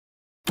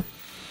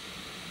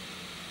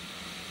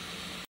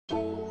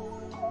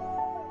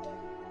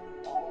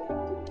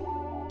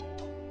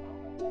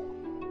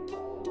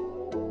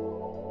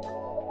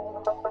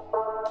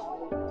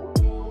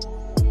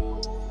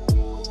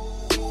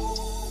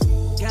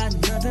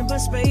nothing but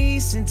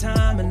space and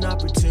time and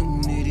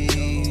opportunity.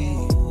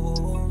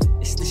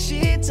 It's the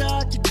shit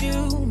talk you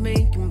do,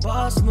 making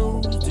boss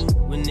moves,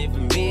 doing it for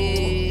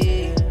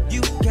me.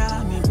 You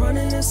got me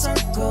running in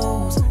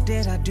circles.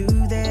 Did I do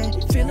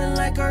that? Feeling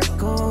like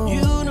Urkel.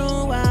 You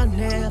know I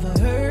never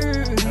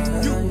heard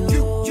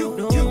you.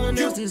 No one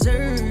else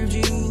deserves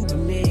you but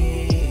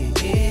me.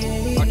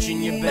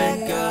 Watching you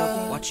back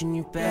up, watching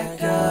you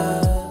back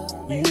up.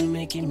 You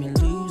making me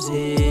lose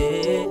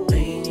it.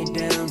 Laying it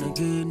down to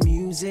good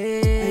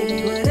music.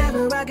 Baby,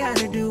 whatever I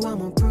gotta do,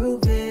 I'ma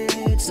prove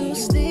it. So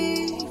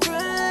stay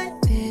right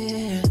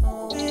there.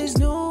 There's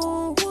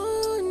no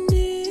one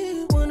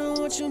near. Wanna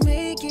watch you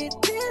make it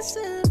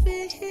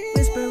disappear.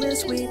 Whispering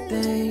sweet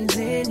things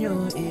in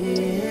your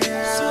ear.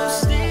 So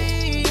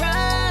stay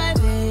right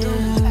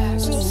there.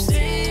 So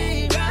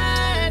stay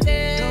right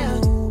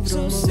there.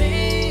 So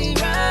stay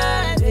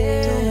right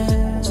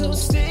there. So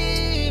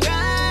stay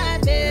right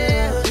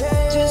there.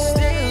 Just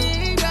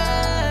stay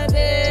right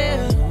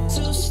there.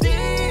 So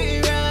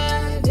stay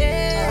right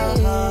there.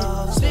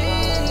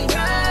 Stay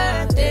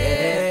right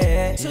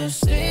there. So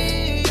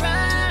stay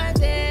right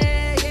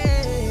there.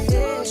 Yeah.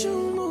 Don't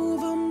you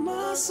move a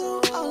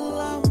muscle. All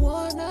I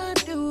wanna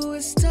do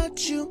is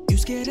touch you. You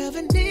scared of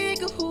a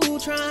nigga who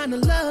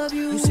tryna love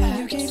you. You say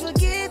you can't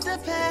forget the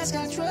past,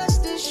 got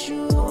trust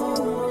issues.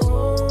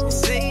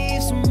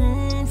 Save some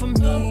room for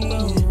me.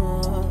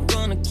 I'm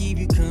gonna keep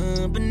you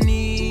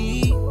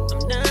company.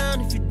 I'm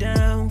down if you're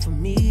down for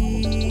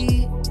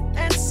me.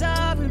 That's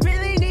all we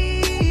really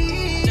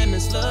need. Then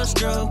it's love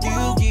stroke.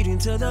 You get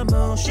into the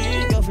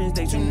motion. Girlfriends,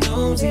 they too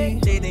nosy.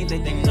 They think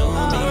that they know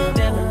me.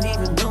 Never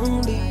even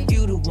lonely.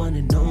 You the one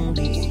and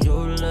only.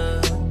 Your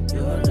love,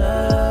 your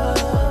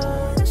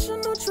love.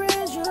 National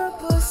treasure,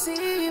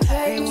 pussy, baby.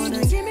 They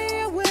wanna give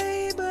me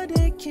away, but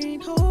they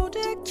can't hold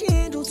a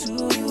candle to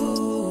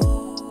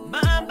you.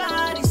 My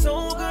body,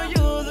 soul, girl,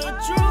 you're the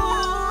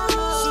truth.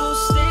 So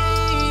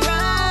stay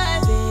right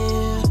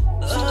there.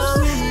 So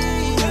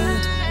stay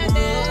right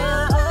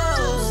there.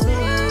 So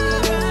stay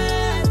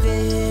right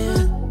there.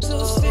 So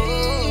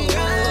stay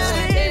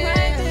right there,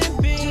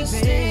 baby.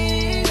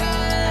 Stay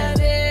right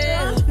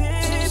there,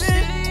 baby.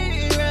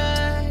 Stay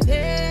right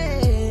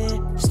there.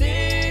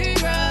 Stay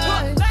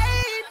right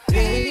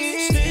there.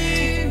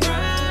 Stay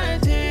right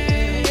there.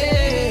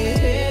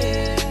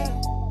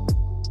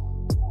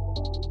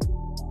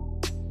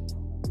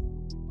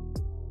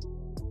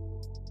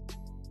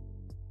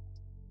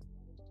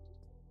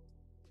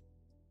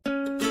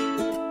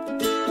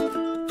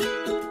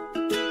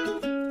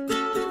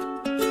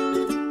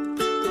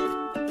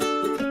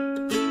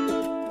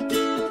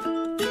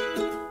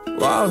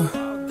 Wow.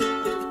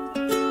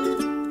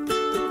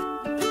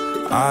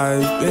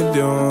 I've been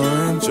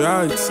doing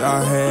drugs,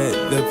 I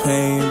hate the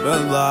pain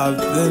but love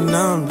the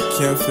numb.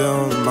 Can't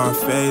feel my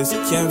face,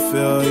 can't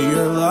feel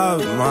your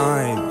love,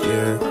 mine,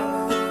 dear.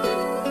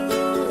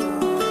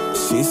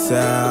 She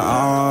said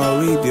all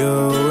we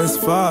do is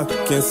fuck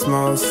and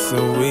smoke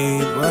some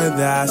weed, but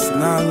that's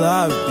not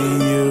love. Do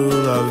you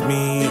love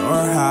me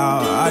or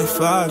how I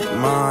fuck,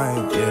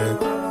 mine, dear?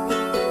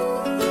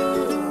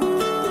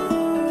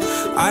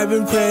 I've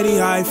been pretty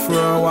high for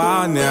a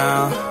while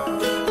now.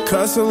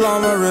 Cuss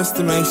along my wrist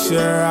to make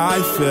sure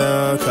I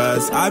feel.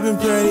 Cause I've been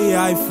pretty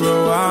high for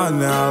a while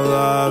now,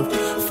 love.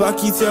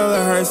 Fuck you till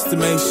it hurts to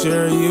make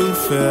sure you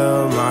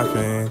feel my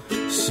pain.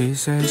 She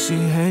says she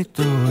hate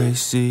the way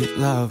she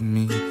love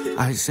me.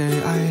 I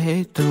say I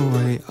hate the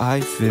way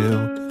I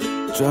feel.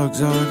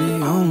 Drugs are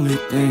the only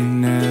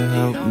thing that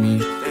help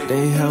me.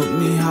 They help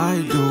me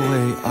hide the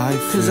way I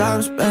feel. Cause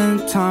I've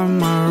spent time in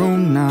my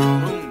room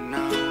now.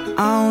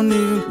 I don't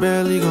even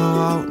barely go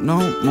out no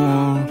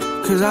more.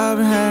 Cause I've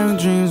been having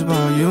dreams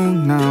about you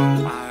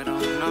now.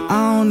 I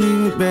don't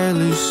even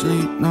barely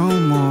sleep no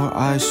more,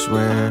 I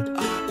swear.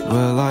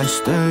 Will I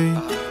stay?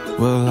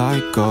 Will I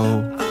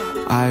go?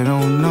 I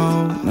don't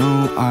know,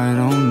 no, I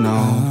don't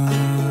know.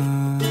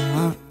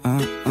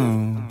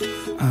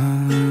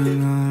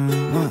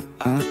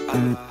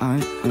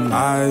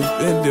 I've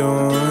been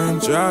doing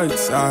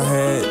drugs, I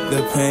hate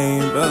the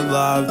pain but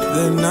love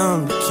the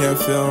numb. Can't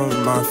feel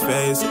my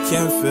face,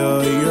 can't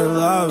feel your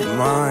love,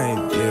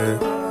 mine, dear.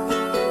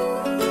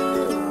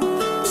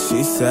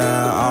 She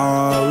said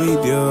all we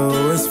do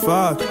is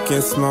fuck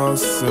and smoke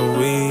some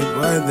weed,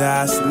 but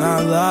that's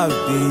not love.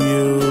 Do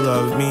you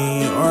love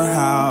me or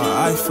how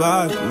I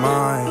fuck,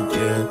 mine,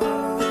 dear?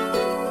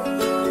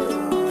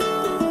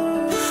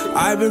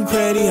 I've been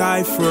pretty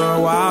high for a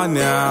while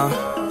now.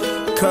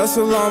 Cuss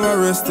along my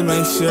wrist to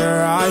make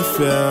sure I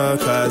feel.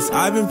 Cause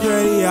I've been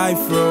pretty high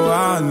for a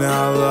while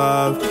now,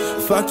 love.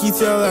 Fuck you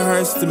till it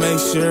hurts to make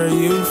sure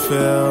you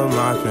feel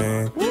my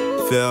pain.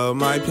 Feel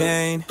my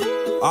pain,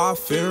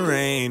 off in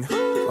rain,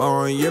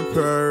 on your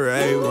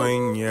parade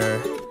when you're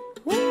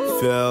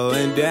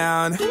feeling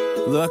down.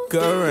 Look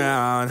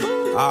around,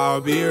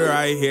 I'll be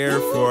right here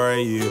for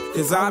you.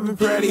 Cause I've been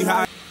pretty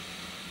high.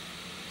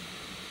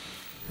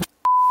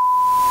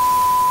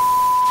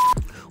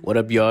 What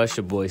up, y'all? It's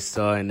your boy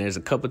Star, and there's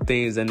a couple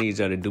things I need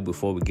y'all to do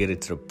before we get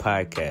into the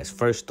podcast.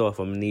 First off,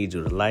 I'm gonna need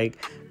you to like,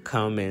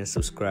 comment,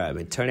 subscribe,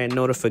 and turn that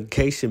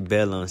notification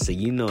bell on so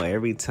you know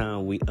every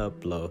time we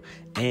upload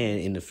and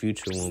in the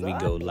future when we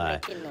go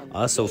live.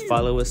 Also,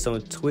 follow us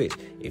on Twitch.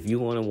 If you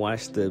want to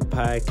watch the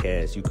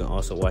podcast, you can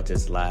also watch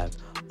us live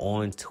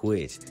on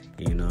Twitch.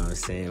 You know what I'm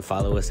saying?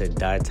 Follow us at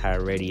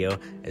DyeTie Radio,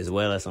 as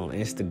well as on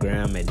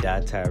Instagram at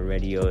DyeTie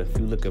Radio. If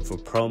you're looking for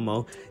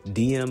promo,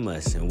 DM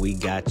us and we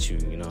got you.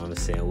 You know what I'm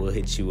saying? We'll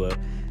hit you up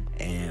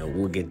and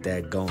we'll get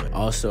that going.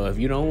 Also, if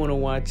you don't want to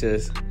watch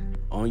us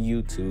on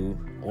YouTube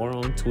or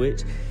on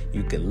Twitch,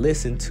 you can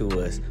listen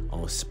to us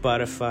on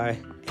Spotify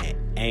and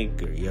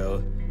Anchor,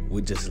 yo.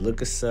 Just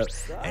look us up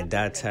at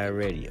DyeTie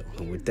Radio.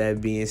 And with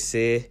that being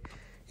said,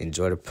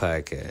 enjoy the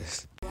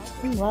podcast.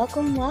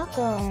 Welcome. What's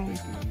up, y'all?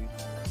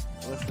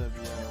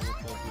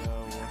 Welcome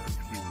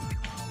to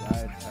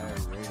DyeTie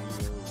Radio.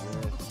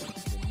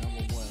 Yes, the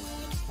number one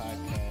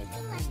podcast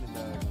in the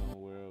doggone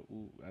world.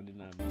 Ooh, I did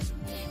not mean to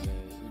mention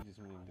that. We just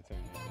wanted to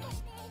turn that down.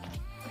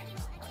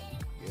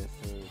 Yes,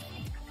 sir.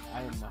 I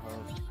am the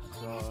host,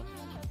 Saw.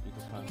 You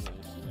can find me on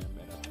Instagram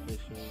at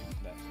official.saw.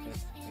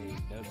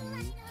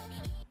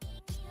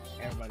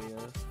 Everybody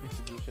else,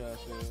 introduce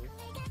yourselves.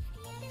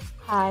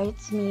 Hi,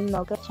 it's me,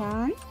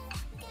 Mocha-chan.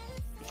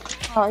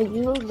 How are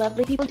you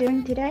lovely people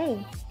doing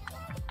today?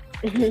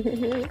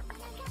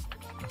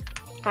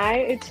 Hi,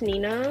 it's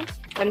Nina.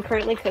 I'm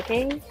currently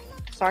cooking.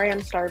 Sorry,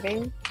 I'm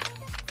starving.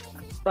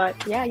 But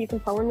yeah, you can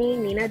follow me,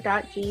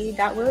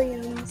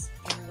 nina.g.williams.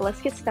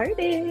 Let's get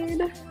started.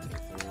 We are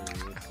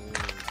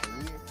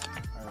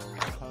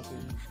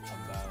talking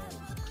about,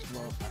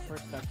 well, our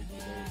first topic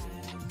today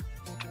is,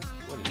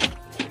 what is it?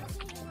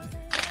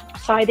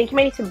 So I think you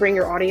might need to bring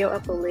your audio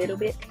up a little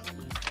bit.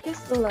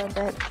 Just a little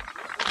bit.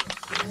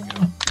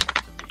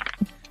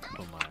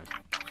 Oh my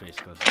face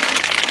goes.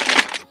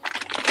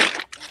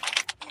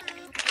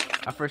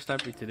 Our first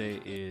topic today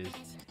is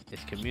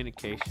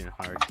communication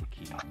hard to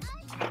keep?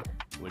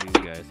 What do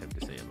you guys have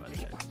to say about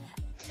that?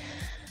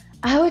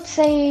 I would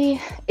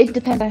say it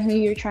depends on who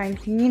you're trying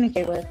to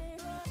communicate with.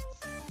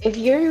 If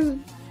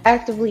you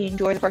actively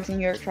enjoy the person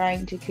you're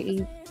trying to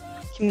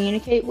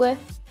communicate with,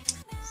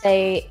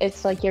 say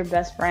it's like your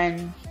best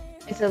friend,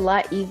 it's a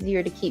lot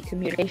easier to keep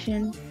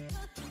communication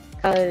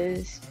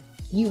because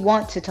you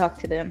want to talk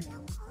to them.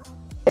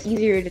 It's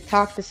easier to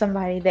talk to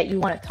somebody that you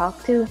want to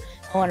talk to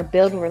and want to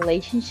build a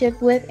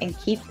relationship with and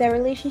keep that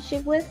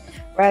relationship with,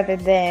 rather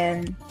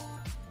than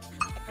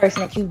a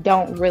person that you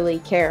don't really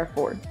care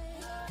for.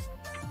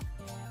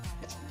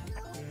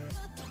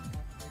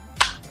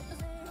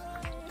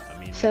 I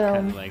mean, So-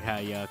 kind of like how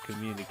y'all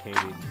communicated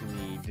to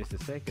me just a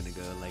second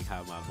ago, like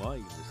how my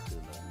volume was still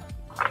up.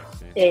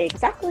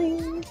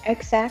 Exactly.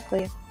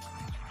 Exactly.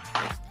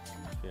 Yeah,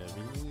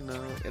 I mean, you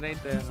know, it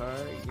ain't that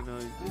hard, you know.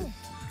 It's just...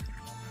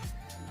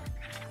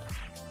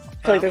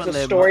 So like, there's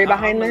a story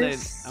behind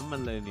this. I'm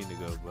gonna let Nina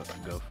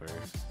go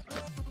first.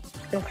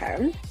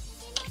 Okay.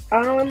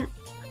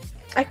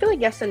 I feel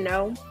like yes and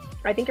no.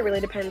 I think it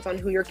really depends on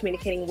who you're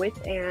communicating with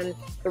and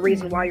the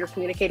reason why you're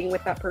communicating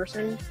with that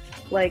person.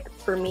 Like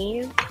for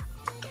me,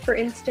 for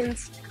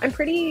instance, I'm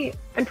pretty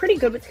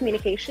good with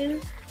communication,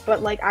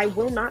 but like I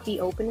will not be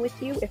open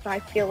with you if I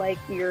feel like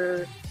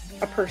you're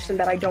a person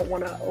that I don't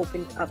want to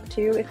open up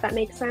to, if that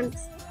makes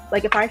sense.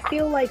 Like if I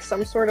feel like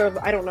some sort of,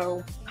 I don't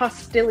know,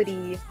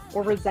 hostility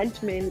or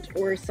resentment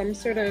or some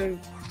sort of,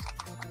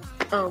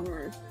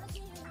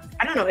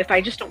 I don't know, if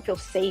I just don't feel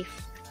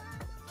safe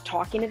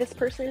talking to this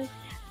person,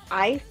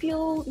 I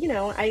feel, you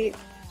know, I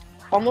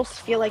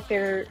almost feel like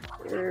there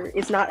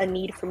is not a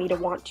need for me to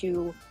want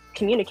to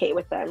communicate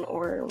with them,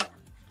 or,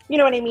 you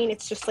know what I mean?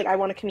 It's just like I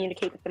want to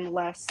communicate with them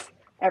less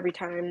every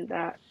time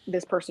that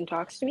this person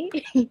talks to me.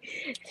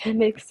 That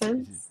makes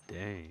sense.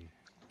 Dang.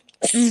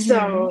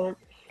 So,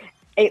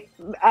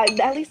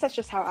 at least that's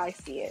just how I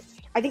see it.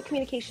 I think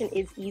communication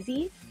is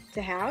easy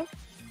to have,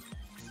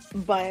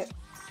 but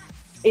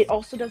it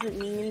also doesn't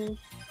mean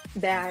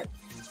that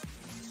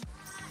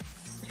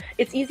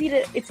it's easy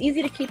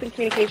to keep in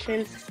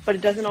communication, but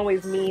it doesn't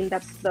always mean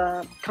that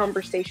the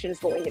conversation is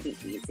going to be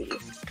easy,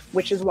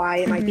 which is why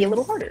it might be a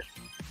little harder.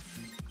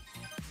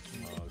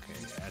 Okay,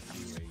 I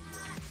see where you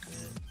are with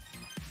that.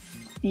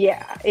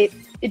 Yeah,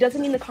 it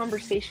doesn't mean the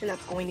conversation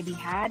that's going to be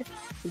had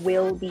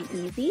will be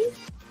easy,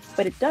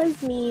 but it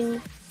does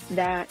mean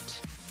that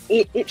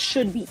it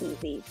should be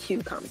easy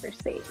to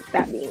conversate,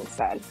 that being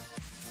said.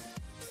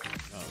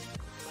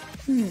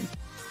 Yeah,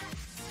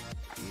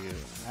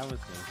 I was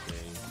gonna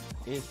say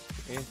it's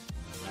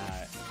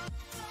not,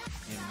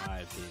 in my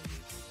opinion,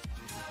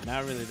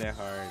 not really that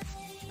hard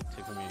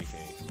to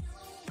communicate.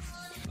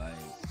 Like,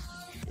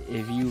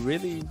 if you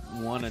really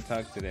want to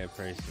talk to that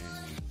person,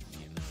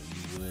 you know,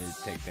 you would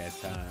take that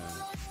time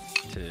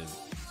to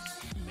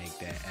make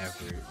that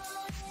effort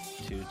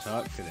to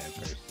talk to that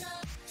person.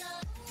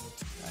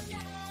 I mean,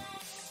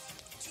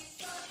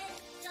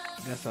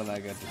 that's all I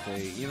got to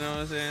say. You know what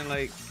I'm saying?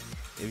 Like,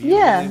 if you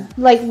really...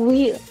 like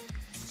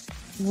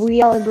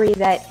we all agree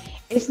that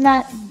it's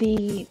not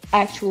the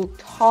actual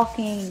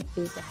talking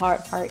is the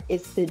hard part,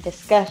 it's the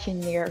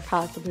discussion you're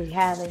possibly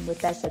having with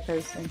that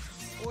person,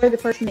 or the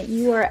person that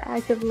you are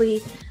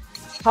actively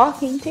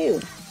talking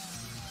too.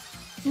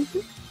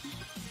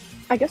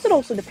 I guess it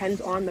also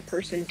depends on the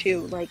person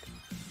too. Like,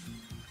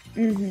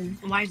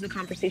 Mm-hmm. why is the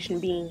conversation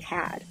being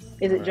had?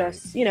 Is it Right.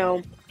 just,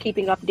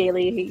 keeping up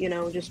daily,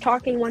 just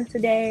talking once a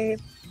day?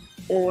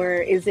 Or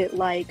is it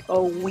like,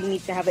 oh, we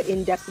need to have an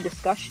in-depth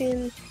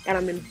discussion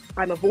and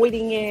I'm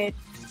avoiding it?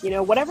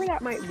 Whatever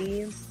that might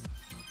be.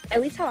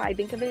 At least how I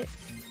think of it,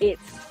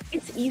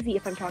 it's easy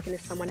if I'm talking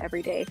to someone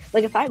every day.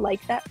 Like, if I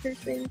like that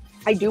person,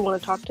 I do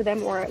want to talk to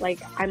them, or like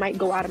I might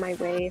go out of my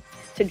way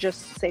to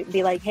just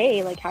be like,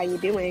 hey, like, how you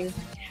doing?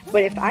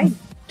 But if I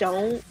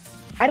don't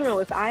know,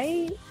 if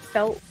I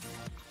felt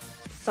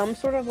some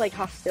sort of like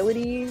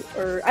hostility,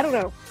 or I don't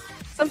know,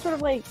 some sort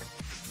of like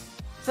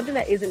something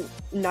that isn't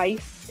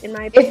nice in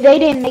my opinion. If they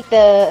didn't make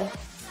the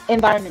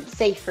environment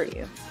safe for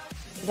you.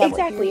 Is that what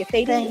Exactly. you're If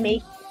they didn't saying?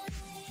 make,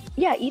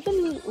 yeah,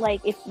 even like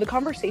if the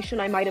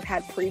conversation I might have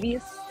had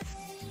previous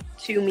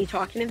to me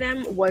talking to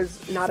them was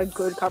not a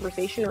good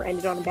conversation or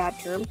ended on a bad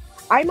term,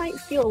 I might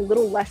feel a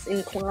little less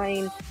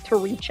inclined to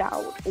reach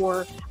out,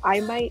 or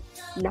I might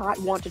not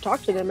want to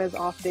talk to them as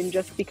often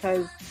just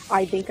because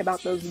I think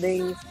about those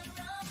things.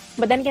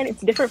 But then again,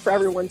 it's different for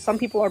everyone. Some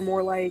people are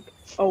more like,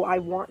 oh, I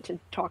want to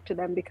talk to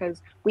them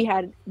because we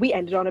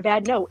ended on a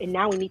bad note and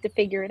now we need to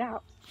figure it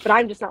out. But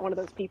I'm just not one of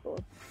those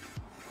people.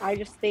 I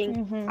just think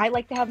Mm-hmm. I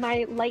like to have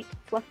my light,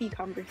 fluffy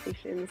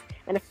conversations.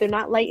 And if they're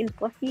not light and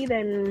fluffy,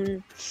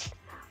 then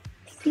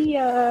see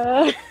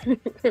ya.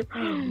 I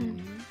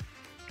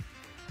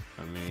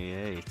mean,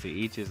 hey, to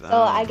each his own.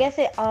 So I guess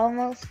it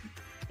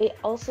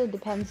also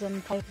depends on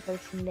the type of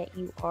person that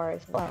you are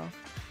as well.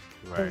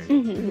 Right.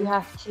 You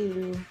have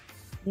to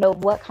know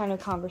what kind of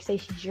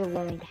conversations you're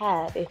willing to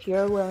have. If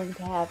you're willing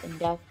to have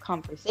in-depth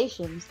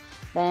conversations,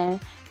 then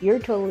you're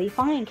totally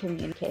fine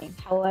communicating.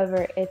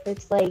 However, if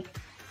it's like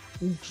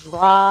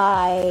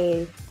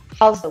dry,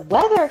 how's the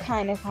weather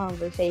kind of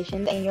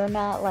conversations, and you're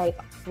not like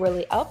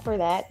really up for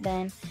that,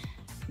 then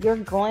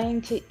it's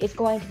going to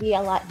be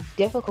a lot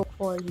difficult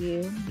for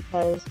you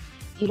because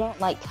you don't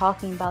like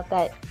talking about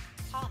that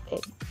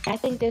topic. I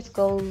think this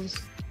goes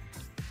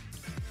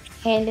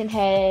hand in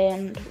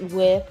hand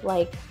with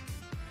like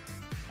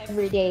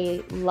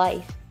everyday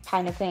life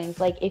kind of things.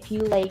 Like if you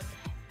like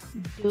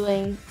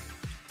doing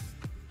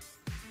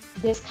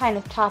this kind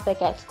of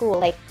topic at school,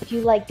 like if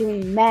you like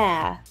doing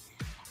math,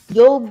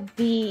 you'll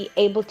be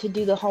able to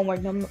do the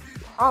homework no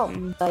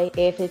problem. But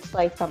if it's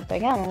like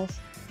something else,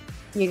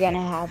 you're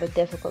gonna have a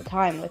difficult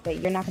time with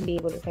it. You're not gonna be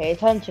able to pay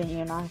attention.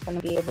 You're not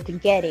gonna be able to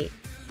get it.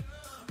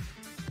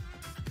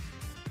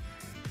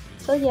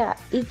 So yeah,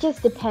 it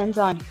just depends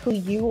on who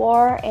you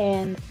are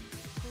and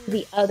who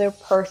the other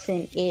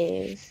person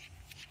is.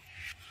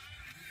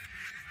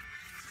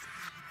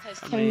 Because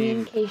I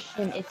mean,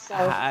 communication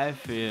itself. I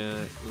feel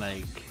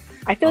like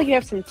I feel like you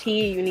have some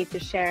tea you need to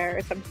share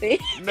or something.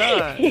 no.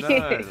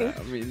 I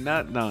mean,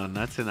 not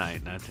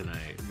tonight,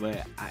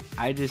 But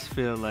I just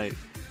feel like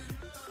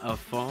a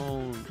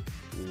phone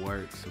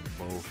works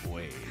both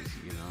ways.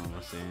 You know what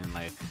I'm saying?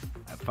 Like,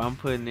 if I'm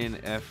putting in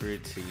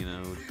effort to,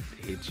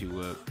 hit you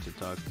up to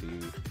talk to you,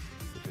 you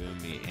feel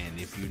me? And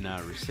if you're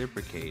not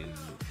reciprocating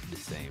the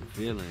same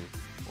feeling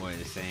or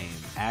the same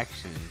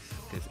actions,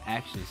 because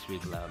actions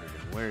speak louder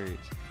than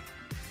words.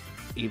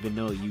 Even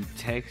though you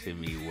texting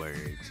me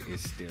words,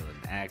 it's still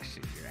an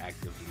action. You're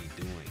actively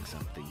doing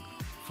something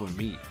for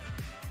me.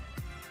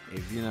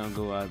 If you don't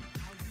go out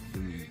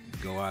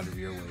of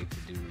your way to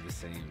do the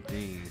same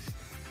things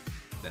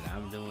that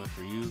I'm doing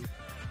for you,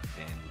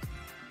 then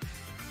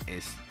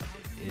it's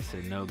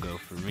a no-go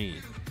for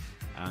me.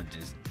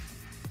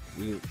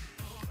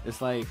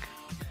 It's like,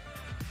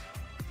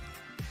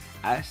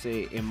 I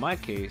say, in my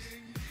case,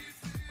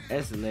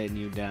 that's letting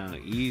you down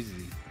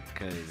easy.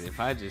 Because if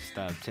I just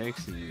stop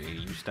texting you and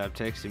you stop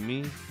texting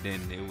me,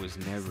 then it was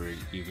never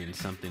even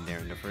something there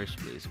in the first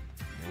place.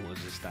 And we'll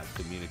just stop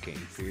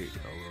communicating, period,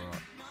 overall.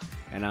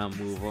 And I'll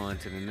move on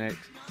to the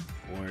next,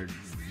 or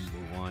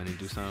move on and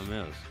do something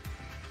else.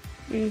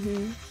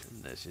 Mm-hmm.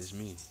 That's just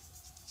me.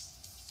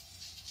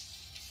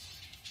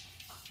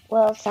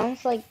 Well, it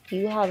sounds like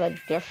you have a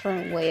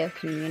different way of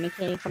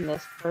communicating from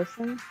this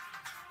person.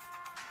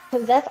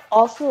 Because that's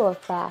also a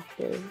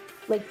factor.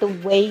 Like the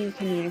way you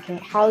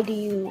communicate. How do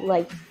you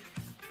like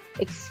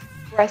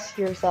express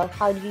yourself?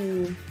 How do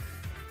you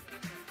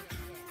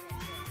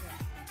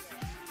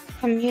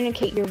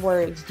communicate your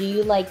words? Do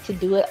you like to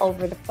do it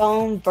over the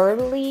phone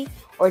verbally,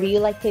 or do you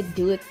like to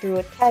do it through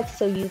a text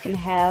so you can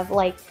have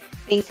like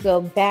things to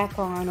go back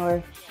on,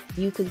 or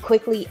you could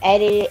quickly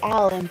edit it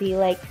out and be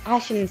like, I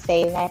shouldn't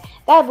say that.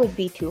 That would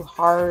be too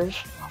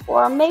harsh.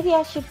 Or maybe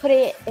I should put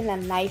it in a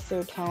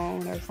nicer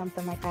tone or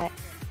something like that.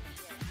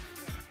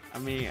 I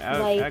mean,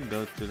 I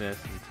go through that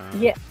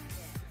sometimes. Yeah.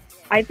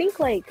 I think,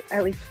 like,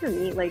 at least for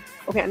me, like,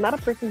 okay, I'm not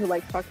a person who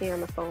likes talking on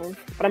the phone,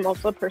 but I'm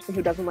also a person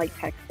who doesn't like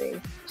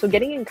texting. So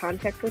getting in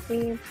contact with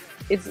me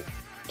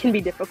can be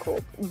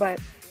difficult.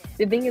 But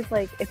the thing is,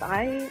 like, if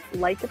I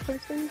like a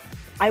person,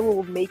 I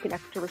will make an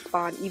effort to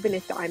respond, even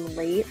if I'm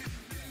late,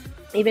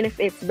 even if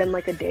it's been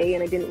like a day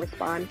and I didn't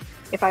respond.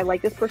 If I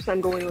like this person,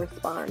 I'm going to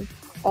respond.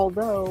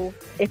 Although,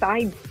 if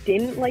I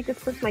didn't like this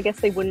person, I guess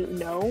they wouldn't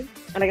know.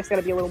 And I guess I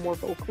gotta be a little more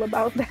vocal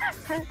about that.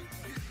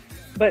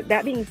 But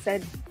that being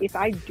said, if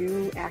I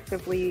do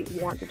actively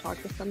want to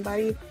talk to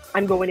somebody,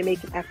 I'm going to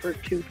make an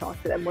effort to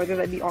talk to them, whether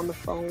that be on the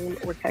phone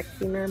or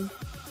texting them.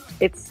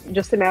 It's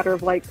just a matter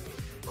of like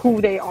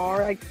who they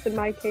are, I guess, in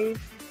my case.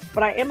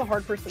 But I am a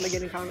hard person to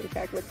get in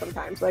contact with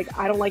sometimes. Like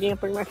I don't like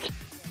answering my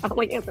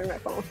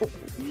phone.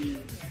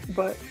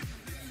 But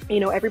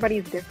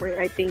everybody's different.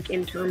 I think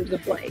in terms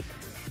of like,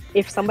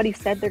 if somebody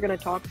said they're gonna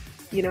talk,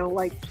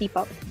 like keep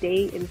up to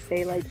date and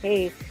say like,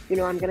 hey,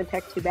 I'm gonna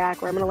text you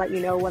back, or I'm gonna let you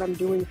know what I'm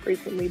doing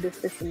frequently,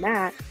 this and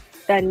that,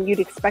 then you'd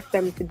expect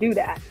them to do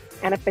that.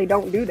 And if they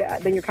don't do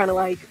that, then you're kind of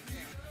like,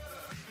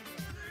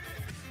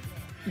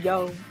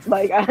 yo,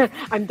 like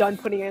I'm done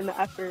putting in the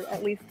effort.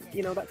 At least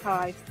that's how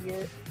I see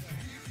it.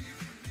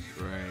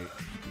 Right.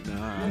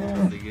 Nah, I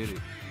totally get it.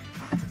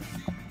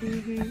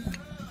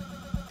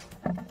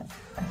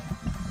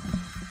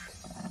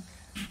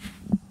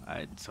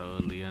 I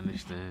totally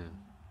understand.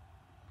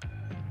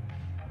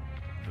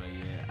 But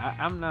yeah,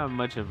 I'm not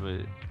much of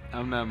a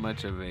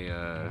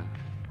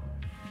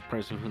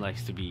person who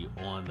likes to be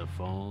on the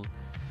phone.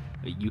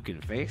 Like, you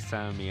can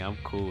FaceTime me, I'm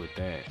cool with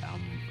that.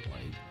 I'm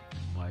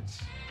like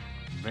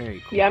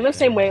very cool. Yeah, I'm the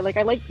same way. Like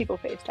I like people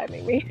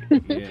FaceTiming me.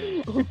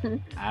 Yeah.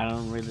 I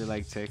don't really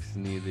like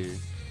texting either.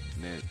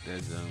 That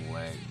doesn't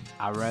way.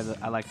 I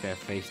like that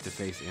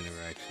face-to-face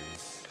interaction.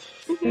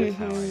 That's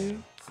how I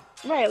am.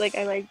 Right, like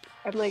I'm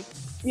like,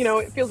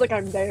 it feels like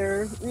I'm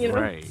there,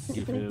 Right,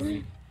 you feel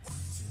me?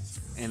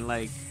 And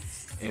like,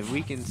 if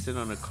we can sit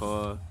on a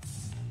call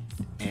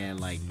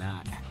and like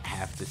not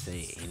have to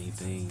say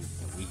anything,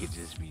 and we could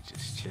just be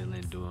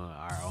chilling, doing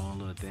our own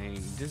little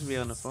thing, just be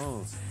on the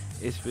phone.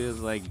 It feels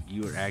like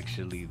you're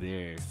actually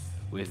there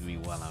with me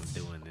while I'm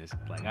doing this.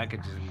 Like I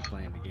could just be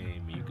playing the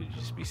game, and you could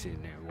just be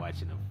sitting there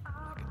watching a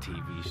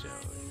TV show.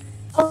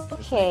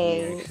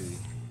 Okay.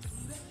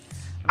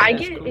 I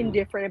get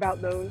indifferent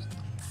about those.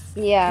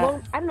 Yeah.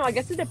 Well, I don't know. I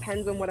guess it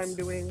depends on what I'm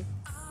doing.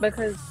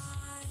 Because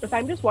if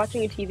I'm just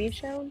watching a TV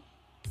show,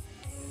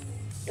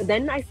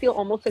 then I feel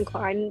almost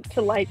inclined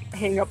to like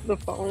hang up the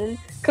phone.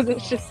 Because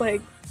it's just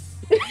like,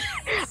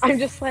 I'm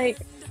just like,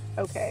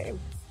 okay,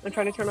 I'm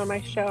trying to turn on my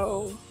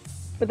show.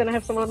 But then I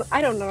have someone, I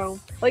don't know.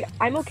 Like,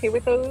 I'm okay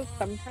with those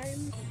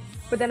sometimes.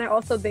 But then I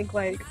also think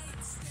like,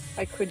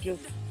 I could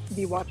just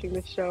be watching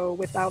the show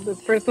without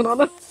this person on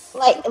the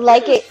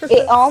like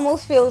it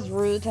almost feels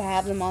rude to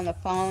have them on the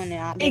phone and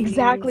not give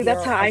exactly you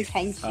that's your how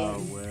attention.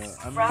 Oh well,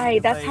 I mean,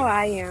 right, that's how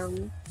I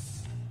am.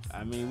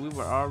 I mean, we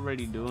were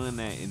already doing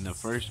that in the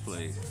first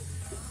place.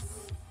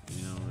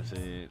 You know what I'm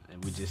saying?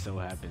 And we just so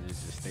happened to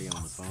just stay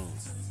on the phone.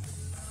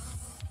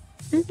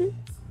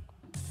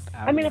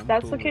 I mean, if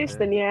that's the case,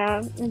 then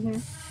yeah.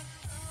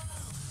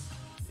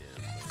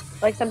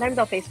 Like sometimes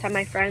I'll FaceTime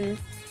my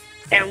friends.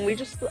 And we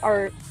just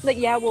are like,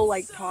 yeah, we'll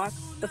like talk,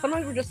 but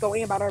sometimes we're just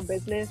going about our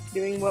business,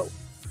 doing what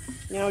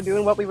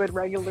we would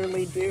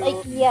regularly do.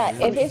 Like, yeah,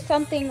 if it's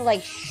something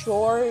like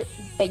short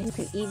that you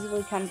can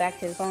easily come back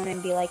to the phone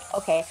and be like,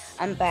 okay,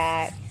 I'm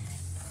back,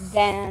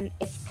 then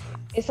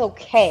it's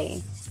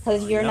okay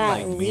because you're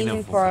not like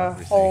leaving for a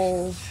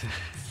whole.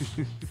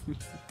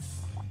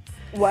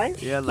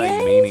 What? Yeah,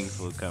 like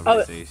meaningful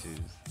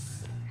conversations.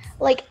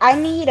 Like I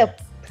need a.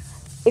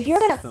 If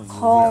you're gonna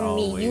call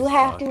me, you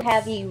have talking. to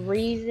have a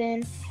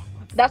reason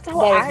that's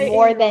how that is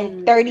more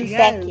than 30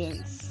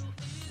 seconds.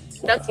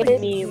 That's if like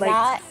it's me. Like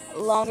not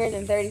longer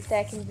than 30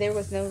 seconds, there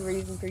was no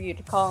reason for you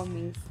to call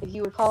me. If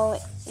you were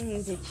calling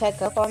to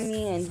check up on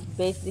me and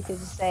basically to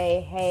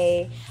say,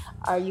 hey,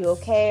 are you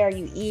okay? Are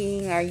you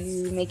eating? Are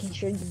you making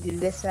sure you do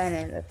this, that,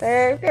 and the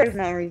third? There's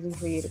no reason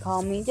for you to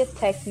call me. Just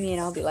text me and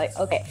I'll be like,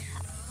 okay,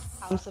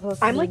 I'm supposed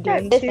to be like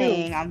doing this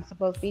thing. I'm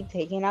supposed to be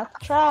taking out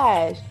the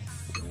trash.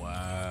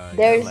 Wow.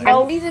 There's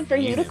no reason for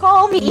you to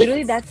call me.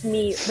 Literally, that's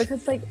me.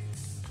 Because, like,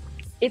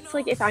 it's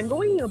like if I'm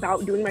going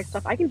about doing my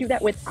stuff, I can do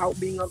that without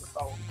being on the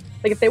phone.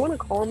 Like, if they want to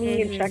call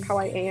me and check how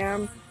I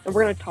am, and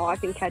we're going to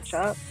talk and catch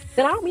up,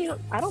 then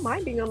I don't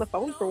mind being on the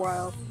phone for a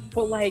while.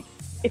 But, like,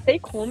 if they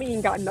call me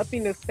and got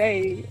nothing to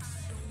say,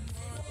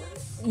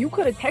 you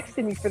could have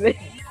texted me for this.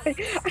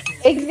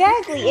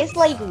 Exactly. It's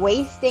like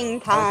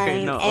wasting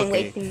time and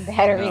wasting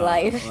battery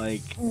life.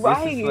 Like,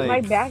 right, like,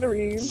 my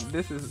battery.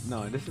 This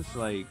is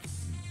like,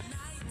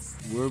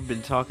 we've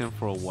been talking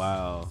for a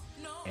while,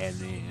 and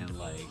then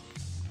like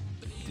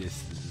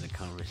the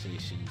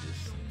conversation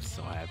just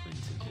so happened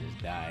to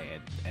just die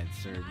at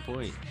a certain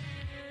point,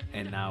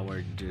 and now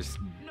we're just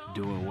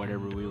doing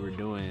whatever we were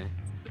doing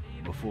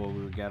before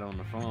we got on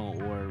the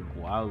phone or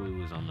while we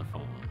was on the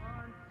phone,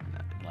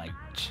 like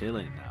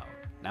chilling now.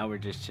 Now we're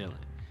just chilling.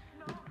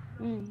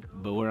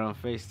 But we're on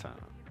FaceTime.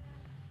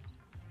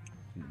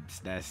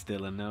 That's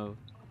still a no?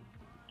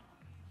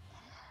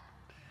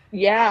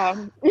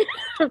 Yeah.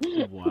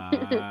 Wow.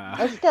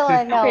 It's still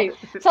a no. Okay.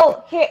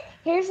 So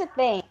here's the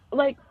thing.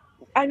 Like,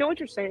 I know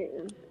what you're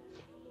saying.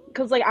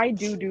 Because, like, I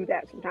do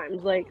that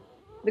sometimes. Like,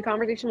 the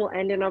conversation will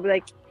end and I'll be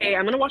like, hey,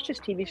 I'm gonna watch this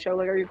TV show,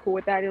 like, are you cool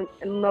with that? And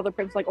another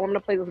person's like, oh, I'm gonna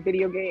play this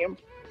video game,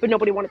 but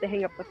nobody wanted to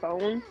hang up the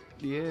phone.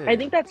 Yeah. I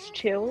think that's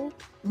chill,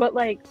 but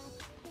like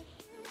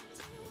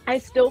I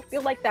still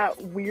feel like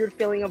that weird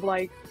feeling of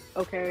like,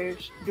 okay,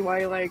 do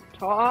I like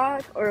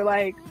talk, or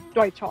like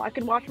do I talk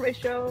and watch my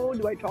show?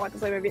 Do I talk and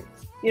play my video?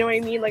 You know what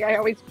I mean? Like I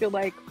always feel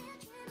like,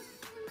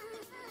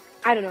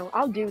 I don't know,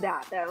 I'll do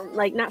that though.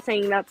 Like, not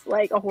saying that's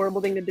like a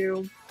horrible thing to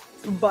do,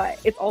 but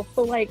it's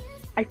also like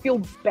I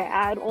feel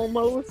bad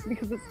almost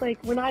because it's like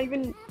we're not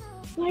even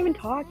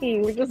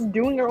talking. We're just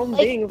doing our own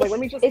things. Like,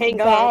 let me just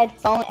hang up. It's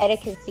bad phone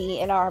etiquette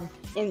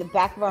in the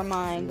back of our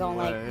mind, going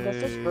like,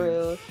 this is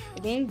rude,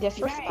 you're being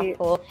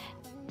disrespectful.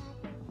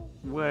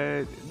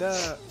 What?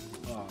 The?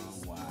 Oh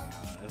wow,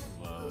 that's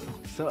love.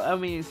 So I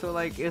mean, so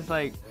like it's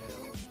like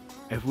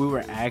if we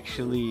were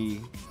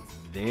actually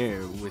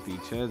there with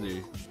each other,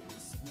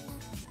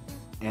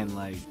 and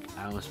like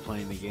I was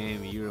playing the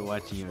game and you were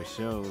watching your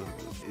show,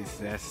 is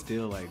that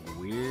still like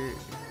weird?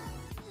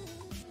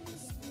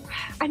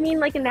 I mean,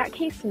 like in that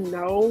case,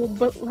 no,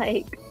 but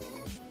like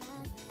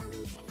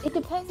it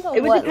depends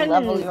on what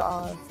level you're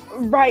on.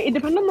 Right, it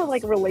depends on the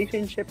like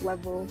relationship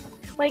level.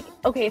 Like,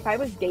 okay, if I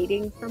was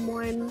dating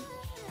someone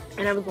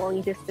and I was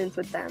long distance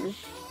with them,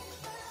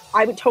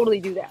 I would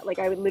totally do that. Like,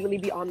 I would literally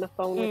be on the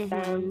phone with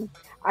them.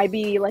 I'd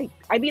be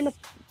in the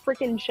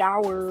freaking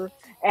shower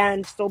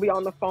and still be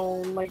on the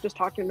phone, like just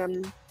talking to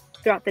them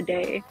throughout the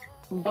day.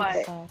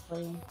 But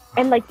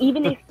and like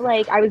even if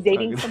like I was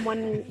dating someone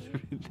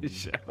in the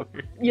shower,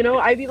 you know,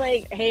 I'd be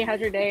like, hey, how's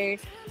your day?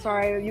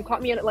 Sorry, you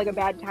caught me at like a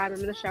bad time. I'm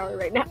in the shower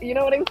right now. You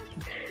know what I mean?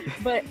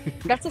 But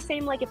that's the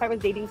same like if I was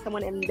dating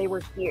someone and they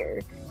were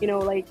here. You know,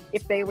 like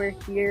if they were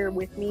here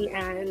with me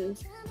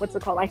and what's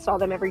it called? I saw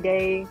them every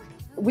day.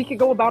 We could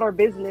go about our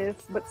business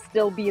but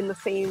still be in the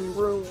same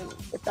room,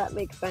 if that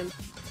makes sense.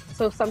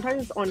 So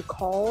sometimes on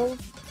calls,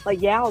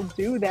 like, yeah, I'll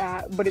do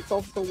that, but it's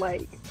also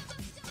like,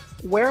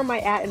 where am I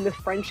at in the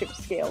friendship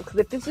scale? Because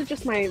if this is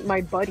just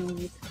my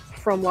buddy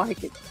from like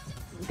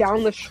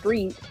down the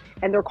street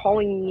and they're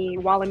calling me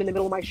while I'm in the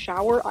middle of my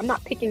shower, I'm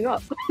not picking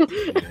up.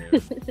 Okay.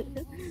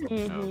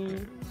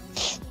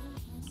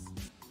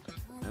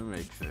 That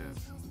makes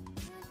sense.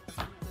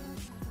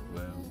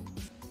 Well,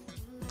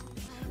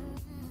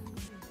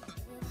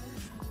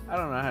 I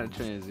don't know how to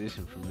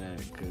transition from that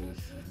because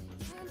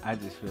I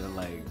just feel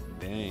like,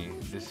 dang,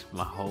 this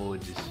my whole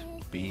just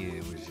being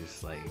was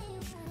just like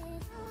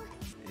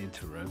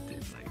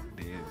interrupted. Like,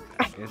 damn,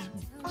 I guess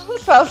I'm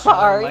so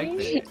sorry.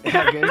 I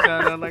guess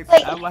I don't like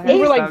that. I'm gonna have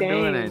to stop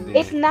doing that then.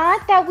 It's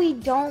not that we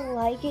don't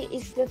like it,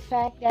 it's the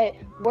fact that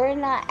we're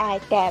not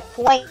at that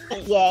point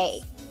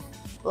yet.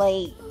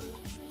 Like,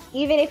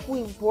 even if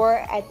we were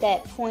at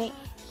that point,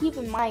 keep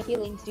in mind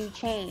feelings do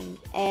change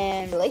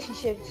and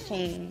relationships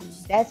change.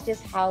 That's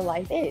just how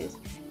life is.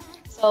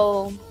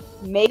 So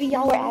maybe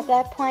y'all were at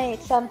that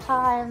point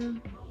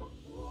sometime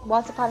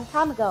once upon a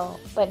time ago,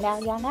 but now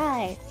y'all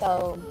not.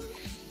 So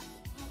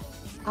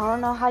I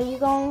don't know how you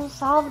gonna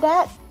solve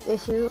that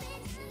issue.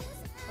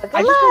 I just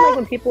don't like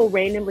when people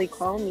randomly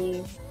call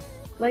me.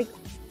 Like,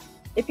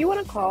 if you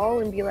want to call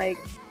and be like,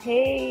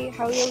 hey,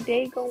 how your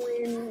day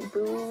going,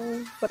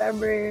 boo,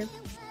 whatever.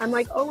 I'm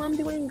like, oh, I'm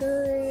doing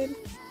good.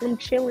 I'm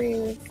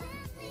chilling.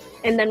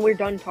 And then we're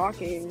done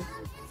talking.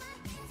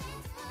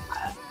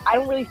 I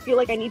don't really feel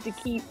like I need to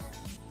keep,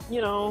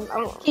 you know, I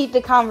don't keep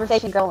the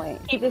conversation going.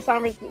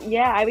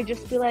 Yeah, I would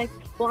just be like,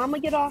 well, I'm gonna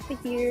get off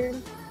of here.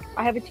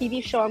 I have a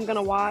TV show I'm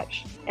gonna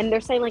watch, and they're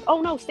saying like, "Oh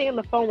no, stay on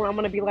the phone." Where I'm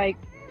gonna be like,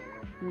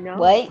 "No."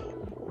 What?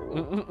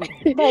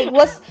 Like,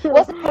 what's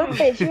the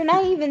purpose? You're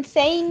not even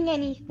saying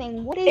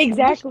anything. What is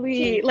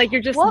exactly? Like,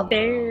 you're just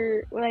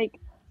there.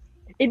 Like,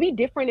 it'd be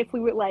different if we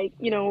were like,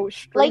 you know,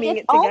 streaming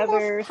it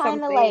together or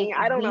something. Like,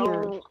 I don't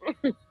know.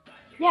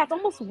 Yeah, it's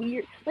almost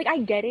weird. Like, I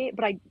get it,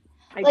 but I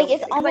like don't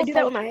it's almost I do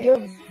that with my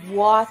you're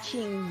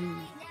watching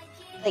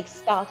like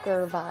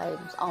stalker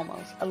vibes,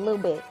 almost a little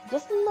bit,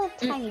 just a little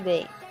tiny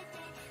bit.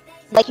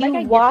 Like you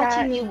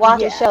watching me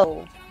watch a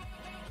show.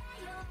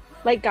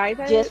 Like guys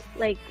I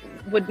like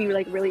would be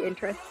like really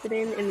interested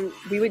in, and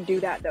we would do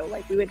that though.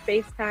 Like we would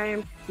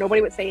FaceTime,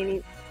 nobody would say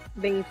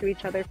anything to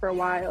each other for a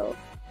while,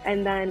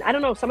 and then I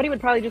don't know, somebody would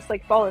probably just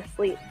like fall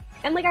asleep.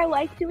 And like I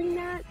like doing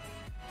that,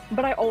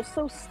 but I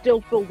also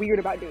still feel weird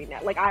about doing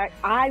that. Like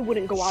I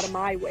wouldn't go out of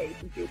my way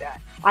to do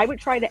that. I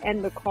would try to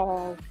end the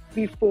call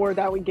before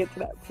that would get to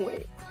that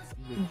point.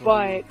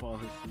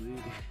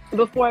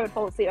 Before I would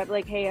fall asleep, I'd be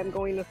like, hey, I'm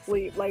going to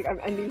sleep. Like, I'm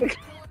ending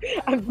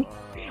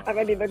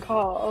the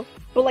call.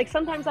 But, like,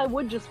 sometimes I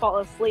would just fall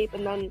asleep,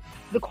 and then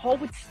the call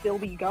would still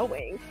be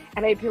going.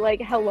 And I'd be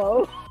like,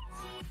 hello?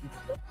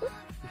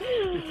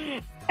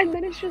 And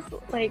then it's just,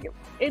 like,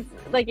 it's,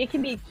 like, it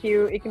can be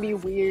cute. It can be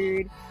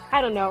weird.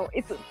 I don't know.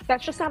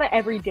 That's just not an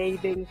everyday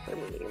thing for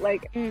me.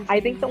 Like, I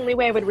think the only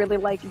way I would really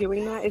like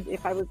doing that is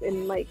if I was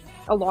in, like,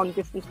 a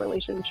long-distance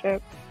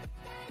relationship.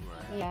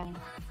 Yeah.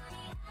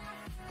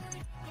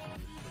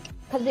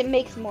 Because it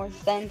makes more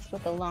sense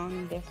with a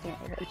long distance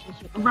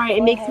relationship. Right,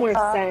 it makes more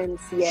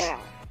sense, yeah.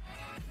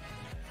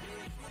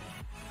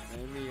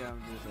 Maybe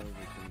I'm just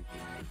overthinking.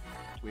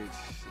 Which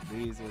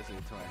leads us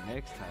into our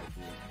next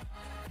topic.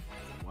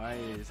 Why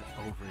is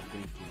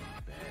overthinking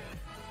bad?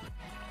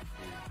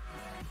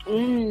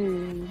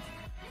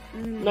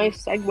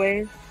 Nice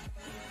segue.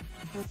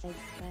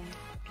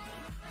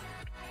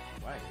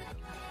 Why is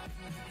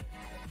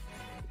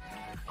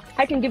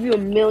I can give you a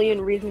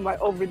million reasons why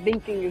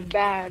overthinking is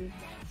bad.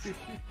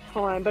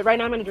 Hold on, but right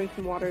now I'm gonna drink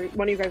some water.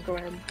 One of you guys go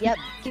ahead. Yep.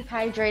 Keep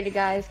hydrated,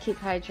 guys. Keep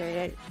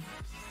hydrated.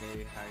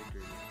 stay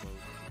hydrated,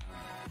 folks?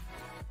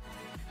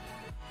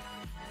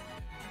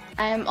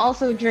 I am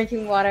also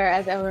drinking water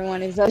as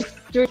everyone is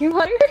drinking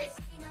water.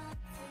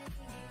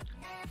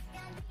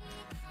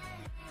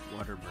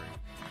 Water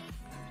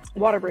break.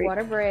 Water break.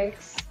 Water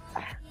breaks.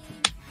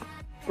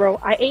 Bro,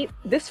 I ate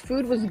this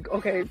food was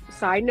okay.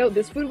 Side note,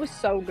 this food was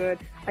so good.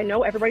 I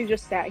know everybody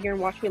just sat here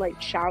and watched me like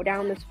chow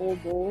down this whole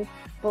bowl,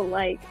 but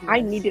like I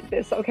Yes. needed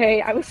this.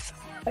 Okay, I was so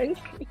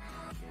hungry.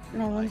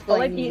 No one's All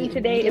I've blaming eaten you.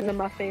 today is a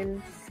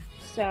muffin,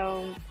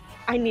 so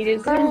I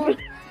needed some. Girl.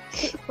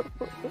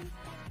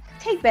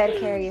 Take better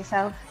care of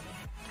yourself.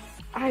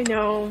 I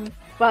know,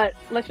 but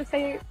let's just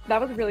say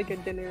that was a really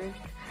good dinner,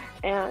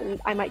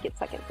 and I might get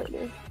second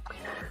later.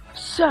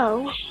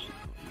 So, I'll eat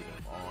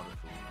up all the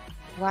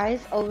food. Why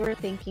is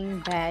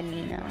overthinking bad,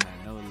 Nina? I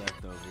had no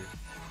leftovers.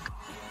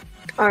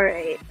 all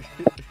right.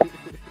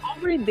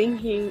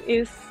 Overthinking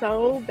is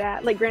so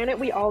bad. Like, granted,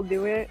 we all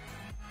do it,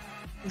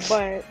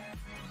 but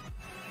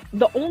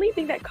the only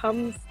thing that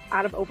comes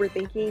out of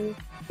overthinking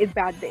is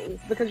bad things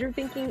because you're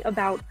thinking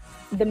about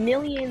the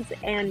millions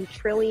and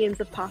trillions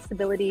of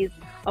possibilities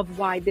of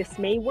why this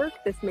may work,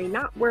 this may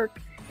not work,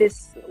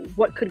 this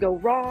what could go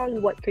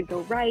wrong, what could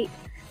go right,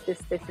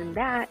 this and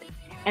that.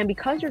 And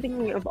because you're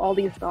thinking of all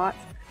these thoughts,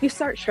 you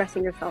start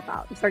stressing yourself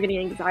out. You start getting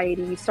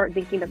anxiety. You start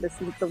thinking that this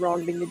is the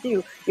wrong thing to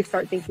do. You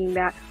start thinking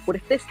that, what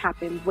if this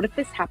happens? What if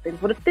this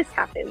happens? What if this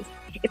happens?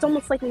 It's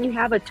almost like when you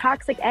have a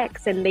toxic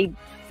ex and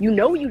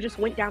you just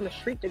went down the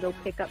street to go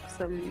pick up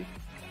some,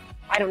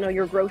 I don't know,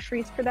 your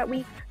groceries for that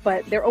week,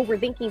 but they're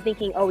overthinking,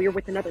 thinking, oh, you're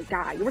with another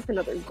guy, you're with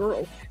another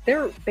girl.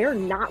 They're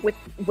not with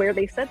where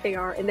they said they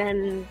are. And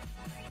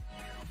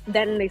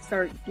then they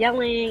start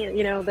yelling,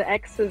 the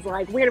ex is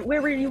like, where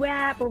were you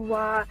at, blah,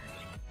 blah.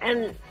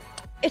 And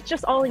it's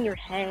just all in your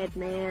head,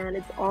 man.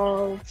 It's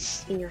all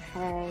in your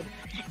head.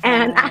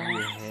 And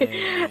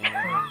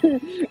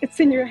it's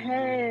in your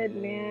head,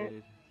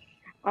 man.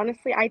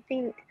 Honestly, I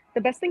think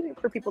the best thing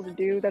for people to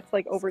do that's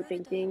like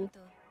overthinking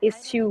is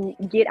to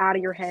get out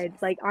of your head.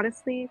 Like,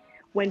 honestly,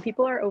 when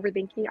people are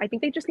overthinking, I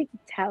think they just need to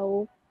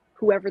tell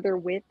whoever they're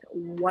with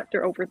what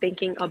they're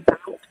overthinking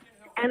about.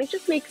 And it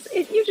just makes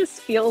it, you just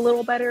feel a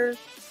little better.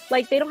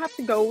 Like, they don't have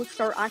to go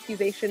start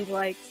accusations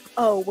like,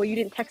 oh, well, you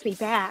didn't text me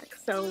back,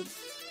 so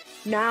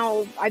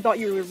now I thought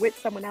you were with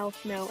someone else.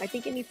 No, I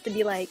think it needs to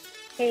be like,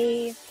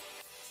 hey,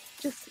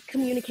 just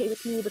communicate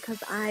with me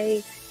because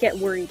I get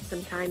worried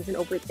sometimes and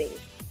overthink.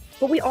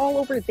 But we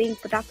all overthink,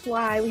 but that's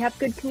why we have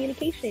good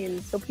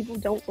communication, so people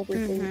don't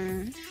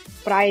overthink.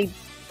 But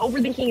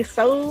overthinking is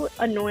so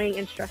annoying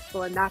and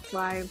stressful, and that's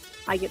why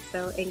I get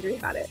so angry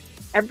about it.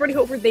 Everybody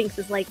who overthinks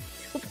is like,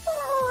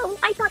 oh,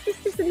 I thought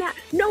this and that.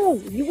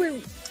 No,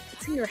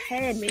 it's in your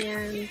head,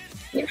 man.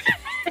 Wait.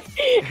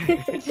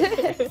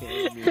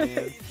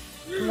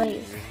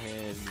 Your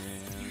head,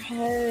 man.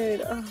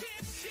 Head. Oh.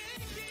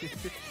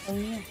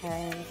 In your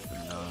head.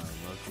 No,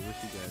 Marco, what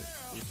you got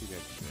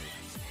to say?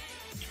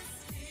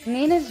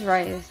 Nina's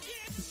right.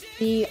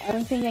 The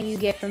only thing that you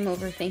get from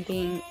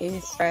overthinking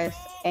is stress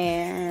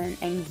and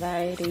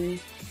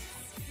anxiety.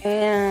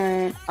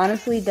 And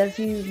honestly, does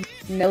you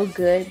no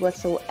good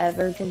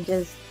whatsoever to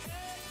just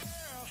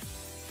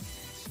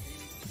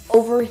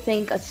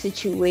overthink a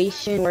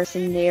situation or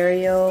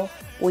scenario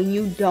when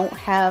you don't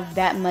have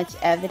that much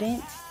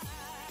evidence.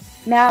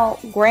 Now,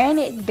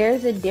 granted,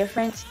 there's a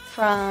difference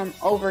from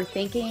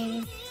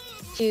overthinking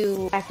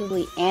to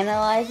actively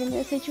analyzing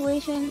the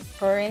situation.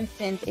 For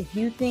instance, if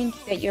you think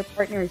that your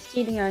partner is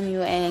cheating on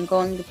you and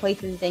going to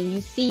places and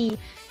you see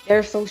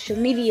their social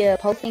media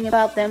posting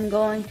about them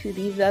going to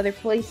these other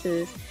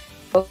places,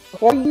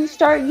 before you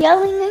start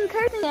yelling and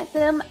cursing at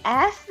them,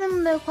 ask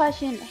them the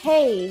question,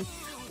 hey,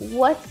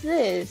 what's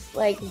this?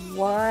 Like,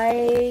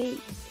 why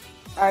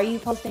are you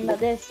posting about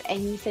this?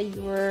 And you said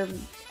you were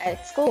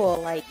at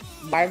school. Like,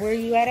 why were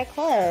you at a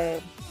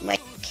club?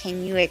 Like,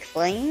 can you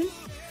explain?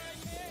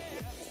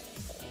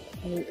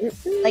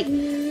 Like,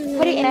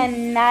 put it in a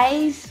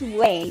nice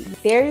way.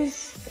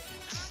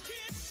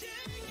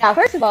 Now,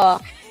 first of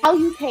all, how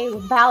you feel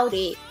about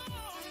it,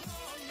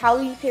 how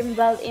you feel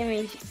about the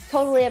image,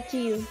 totally up to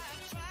you.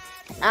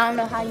 I don't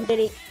know how you did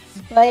it,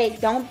 but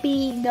don't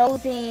be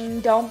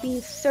nosing, don't be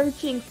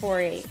searching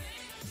for it,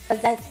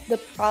 because that's the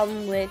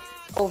problem with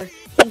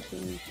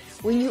overthinking.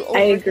 When you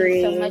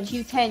overthink so much,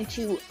 you tend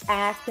to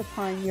act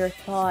upon your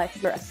thoughts,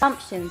 your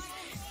assumptions,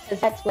 because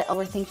that's what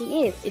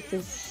overthinking is. It's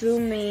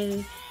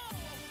assuming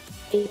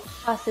a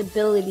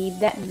possibility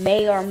that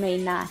may or may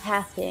not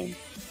happen.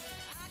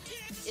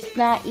 It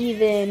hasn't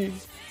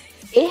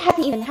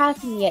even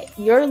happened yet.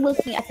 You're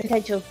looking at the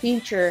potential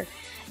future,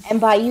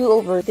 and by you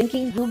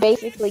overthinking, you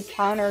basically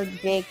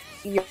contradict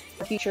your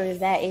future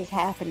that is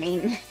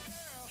happening.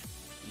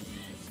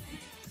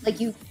 Like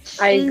you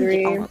I change it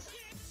agree. almost.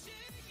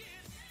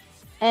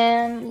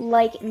 And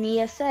like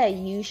Mia said,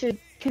 you should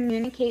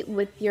communicate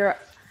with your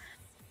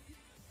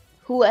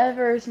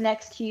whoever's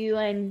next to you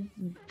and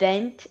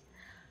vent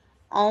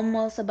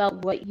almost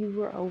about what you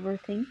were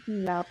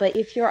overthinking about. But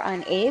if you're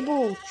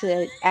unable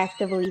to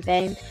actively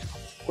vent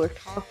or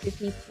talk to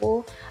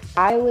people,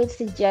 I would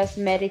suggest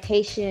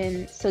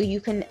meditation so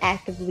you can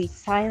actively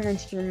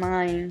silence your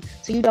mind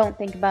so you don't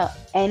think about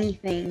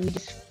anything. You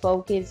just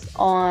focus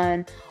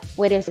on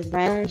what is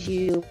around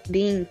you,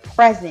 being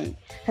present.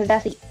 Because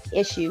that's the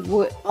issue.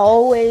 We're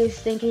always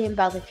thinking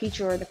about the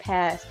future or the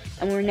past,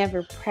 and we're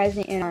never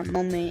present in our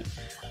moment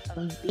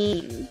of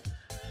being,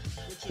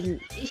 which is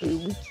an issue.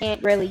 We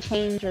can't really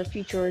change our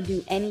future or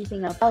do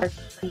anything about our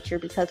future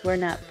because we're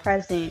not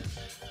present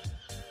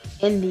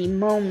in the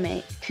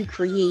moment to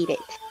create it.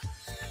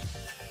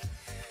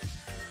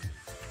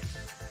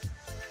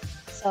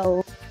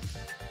 So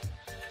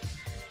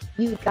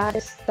you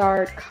gotta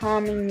start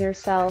calming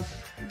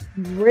yourself,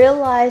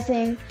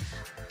 realizing,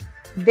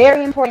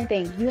 very important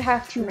thing, you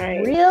have to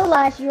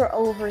realize you're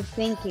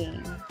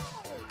overthinking.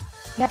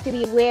 You have to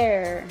be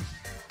aware,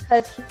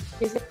 because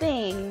here's the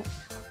thing,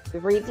 the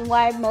reason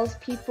why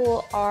most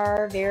people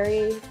are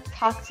very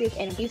toxic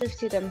and abusive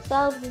to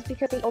themselves is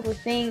because they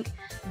overthink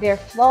their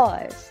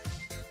flaws.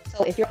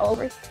 So if you're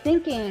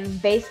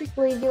overthinking,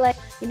 basically be like,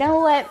 you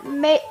know what,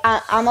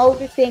 I'm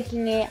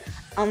overthinking it.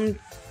 I'm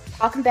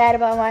talking bad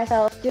about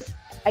myself. Just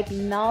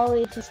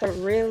acknowledge and start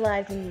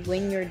realizing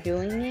when you're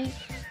doing it,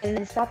 and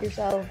then stop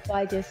yourself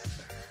by just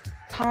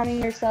calming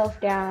yourself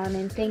down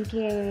and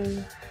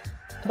thinking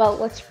about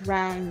what's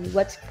around you,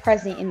 what's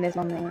present in this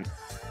moment.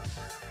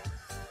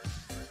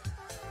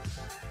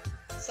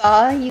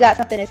 Saw, you got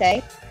something to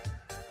say?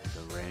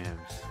 The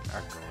Rams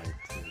are going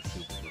to the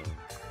Super Bowl.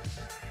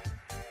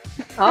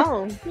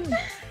 Oh.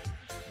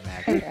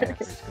 Matthew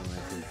Stafford's going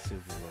to the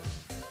Super Bowl.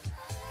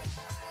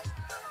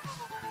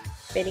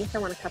 Waiting for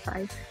one to cut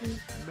ice.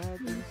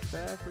 Matthew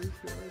Stafford's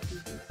going to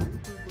the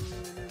Super Bowl.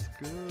 Let's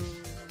go.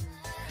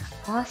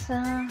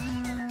 Awesome.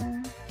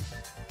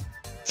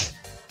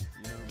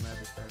 You know who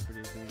Matthew Stafford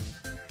is, man?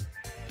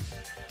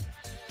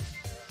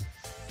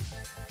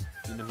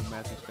 You know who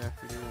Matthew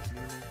Stafford is,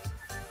 man?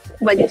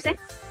 What'd you say?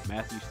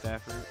 Matthew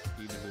Stafford?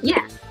 You know who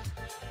Yeah.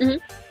 he is? Mhm.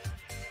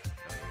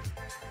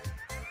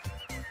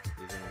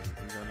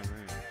 He's on the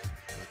Rams.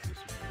 That's the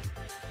Super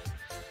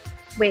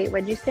Bowl. Wait,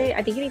 what'd you say?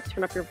 I think you need to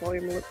turn up your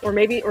volume,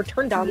 or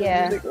turn down the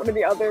Yeah. music, one or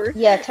the other.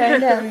 Yeah,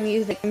 turn down the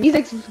music.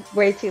 Music's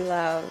way too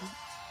loud.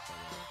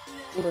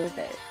 A little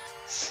bit.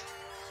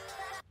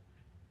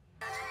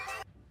 I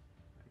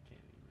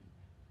can't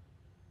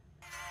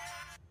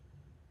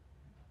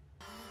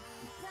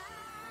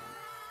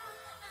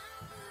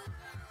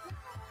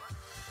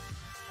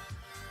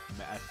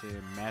even. I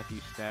said Matthew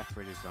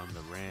Stafford is on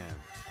the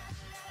Rams.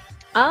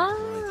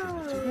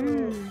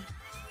 Oh.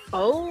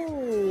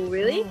 Oh,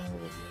 really?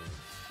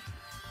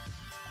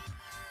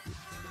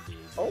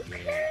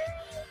 Okay.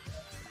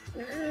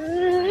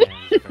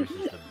 Rams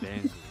versus the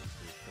Bengals.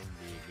 It's gonna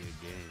be a good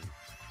game.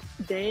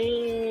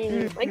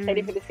 Dang. I'm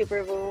excited for the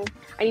Super Bowl.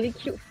 I need a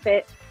cute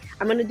fit.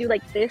 I'm gonna do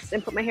like this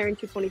and put my hair in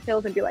 2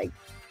 ponytails and be like,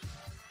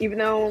 even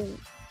though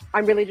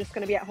I'm really just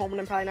gonna be at home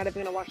and I'm probably not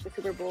even gonna watch the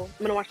Super Bowl,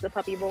 I'm gonna watch the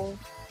Puppy Bowl.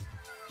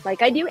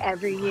 Like I do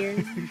every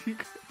year.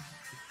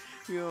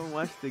 You don't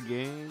watch the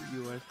game?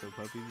 You watch the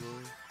Puppy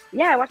Bowl?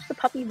 Yeah, I watch the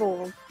Puppy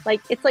Bowl.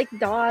 Like it's like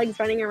dogs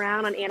running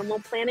around on Animal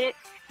Planet,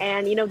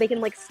 and you know they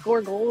can like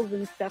score goals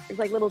and stuff. It's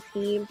like little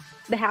teams.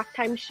 The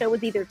halftime show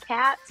was either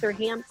cats or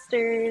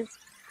hamsters.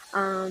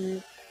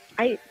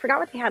 I forgot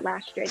what they had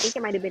last year. I think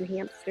it might have been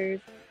hamsters.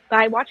 But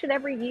I watch it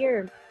every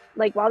year.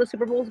 Like while the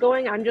Super Bowl's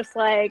going, I'm just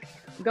like,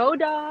 go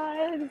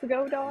dogs,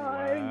 go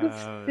dogs.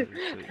 Wow.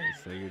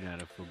 So you're not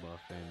a football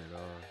fan at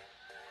all?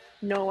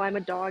 No, I'm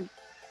a dog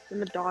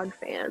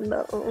fan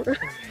though.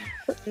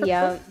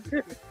 Yeah.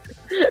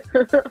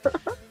 What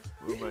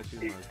about you,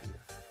 Marcus?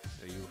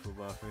 Are you a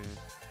football fan?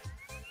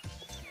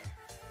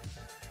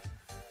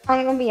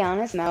 I'm gonna be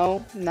honest,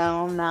 no,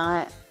 I'm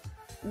not.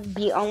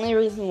 The only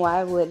reason why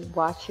I would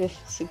watch this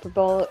Super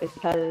Bowl is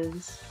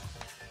because,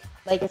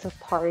 like, it's a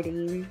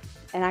party,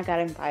 and I got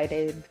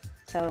invited,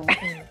 so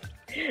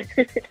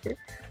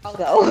I'll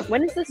go.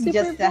 When is the Super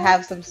Just Bowl? to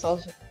have some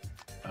social.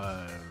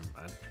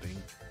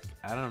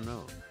 I don't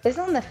know. It's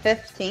on the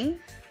 15th.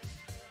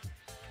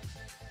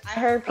 I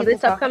heard people this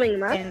talking upcoming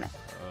month? in No.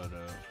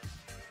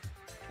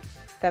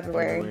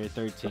 February. February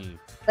 13th.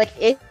 Like,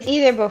 it's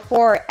either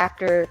before or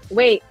after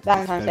Wait.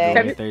 Valentine's Day.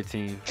 February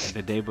 13th,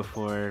 the day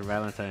before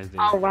Valentine's Day.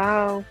 Oh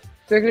wow.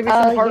 There's gonna be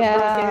some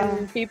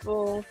heartbroken yeah.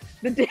 people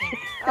the day,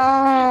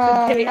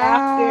 Oh, the day no.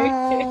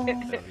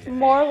 after.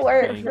 More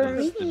work for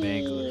Bengals, the me.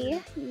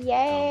 Bengals.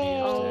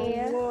 Yay. Oh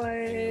It's gonna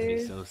boy.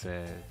 be so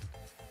sad.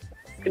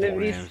 It's gonna The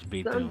be Rams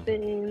beat them.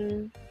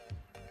 something.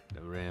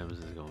 The Rams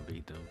is gonna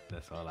beat them.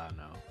 That's all I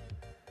know.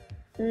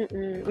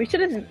 We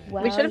should have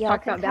Well, talked y'all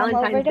about can come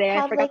over Valentine's to Day.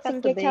 I forgot Publix that's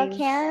and the get your thing.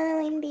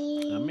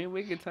 candy. I mean,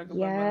 we could talk about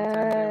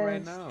Valentine's Day right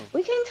Yes. now.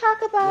 We can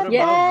talk What about about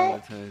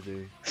that. Valentine's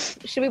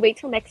Day? Should we wait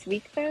till next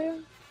week though?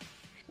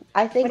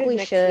 I think What is we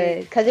next should,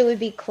 week? because it would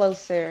be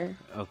closer.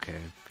 Okay.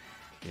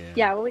 Yeah.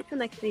 Yeah, we'll wait till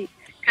next week.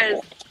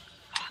 Because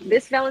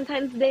this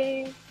Valentine's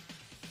Day,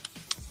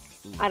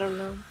 I don't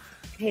know.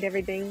 I hate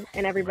everything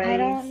and everybody. I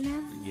don't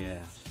know. Yeah.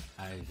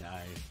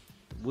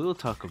 We'll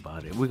talk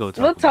about it. We'll talk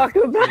We'll talk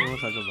about We'll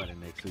talk about it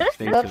next week.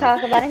 Stay We'll tuned.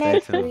 talk about it Stay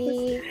next tuned.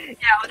 week.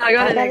 Yeah, we'll talk about I it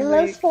got a next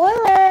little week.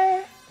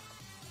 spoiler.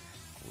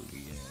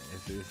 Yeah,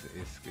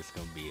 it's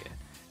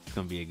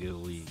gonna be a good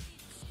week.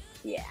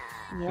 Yeah.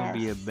 It's gonna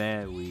be a Yes.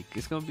 bad week.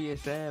 It's gonna be a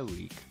sad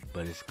week,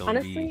 but it's gonna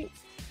Honestly,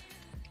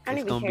 I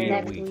it's don't gonna even be care.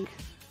 a Next week. week.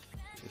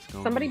 It's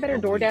gonna Somebody be better a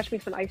DoorDash week. me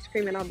some ice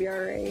cream and I'll be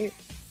alright.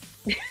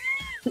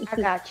 I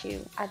got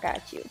you. I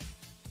got you.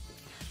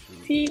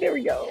 See, there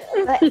we go.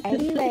 But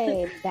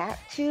anyway,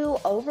 back to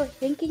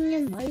overthinking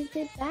and why is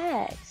it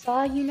bad?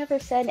 Saw you never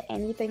said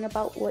anything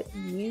about what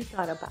you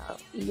thought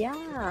about.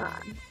 Yeah.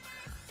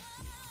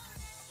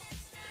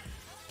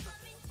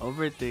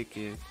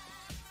 Overthinking.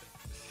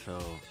 So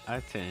I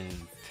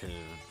tend to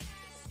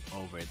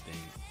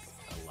overthink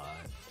a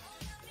lot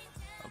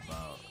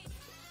about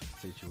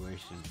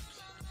situations.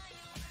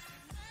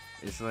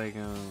 It's like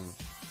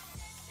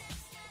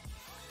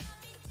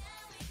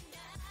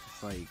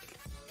it's like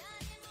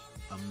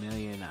a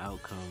million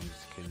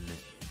outcomes can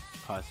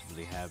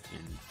possibly happen,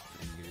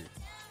 and you're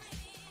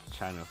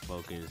trying to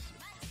focus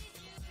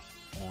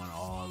on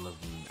all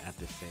of them at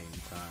the same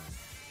time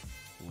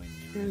when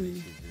you really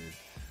should just,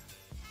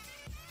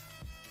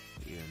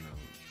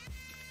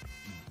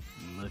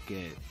 look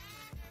at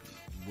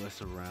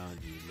what's around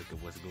you, look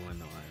at what's going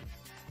on,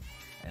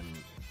 and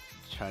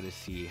try to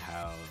see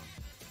how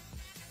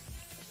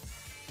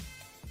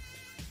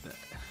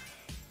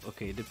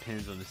okay, it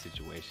depends on the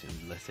situation.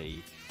 Let's say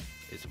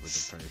it's with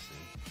a person.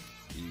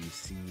 You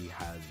see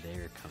how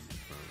they're coming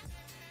from.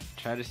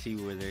 Try to see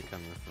where they're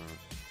coming from.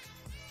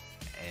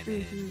 And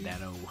then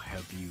that'll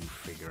help you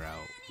figure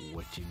out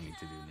what you need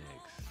to do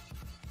next.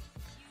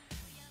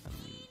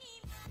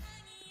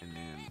 And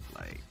then,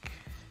 like,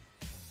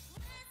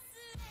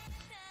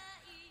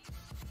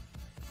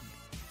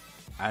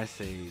 I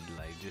say,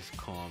 like, just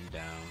calm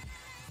down.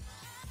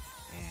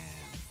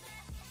 And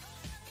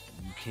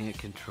you can't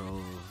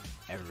control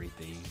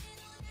everything.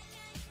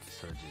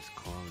 So just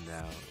calm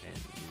down and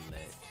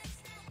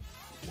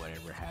let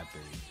whatever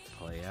happens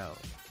play out,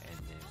 and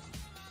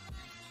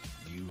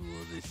then you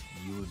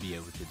will be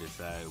able to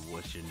decide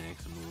what's your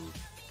next move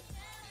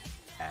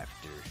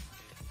after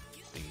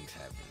things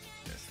happen.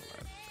 That's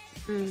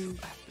all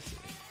I have to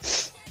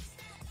say.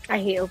 I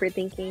hate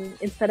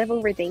overthinking. Instead of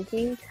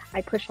overthinking,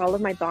 I push all of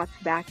my thoughts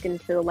back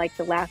until like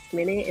the last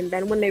minute, and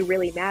then when they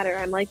really matter,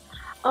 I'm like,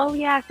 oh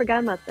yeah, I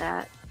forgot about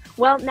that.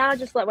 Well, now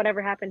just let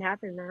whatever happen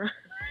happen now.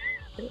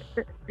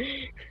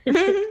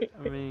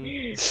 I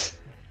mean,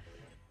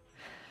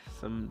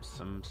 some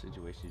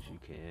situations you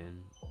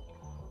can,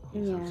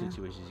 in some Yeah.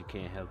 situations you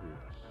can't help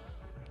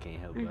it.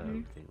 Can't help but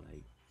think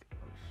like,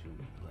 oh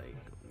shoot, like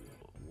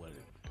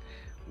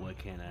what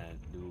can I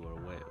do, or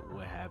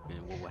what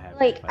happened? What would happen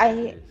Like, if I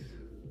did this?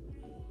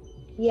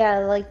 Yeah,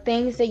 like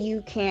things that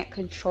you can't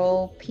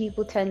control,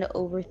 people tend to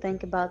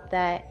overthink about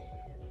that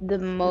the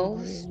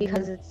most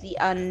because it's the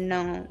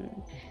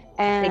unknown.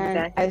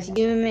 And as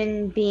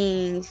human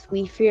beings,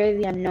 we fear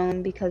the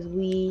unknown because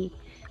we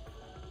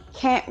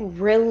can't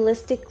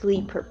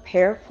realistically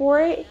prepare for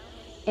it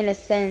in a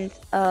sense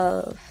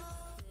of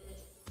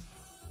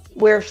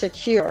we're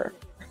secure.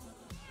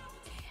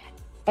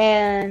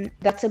 And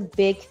that's a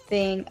big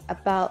thing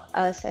about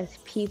us as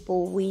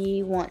people.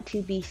 We want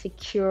to be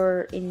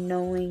secure in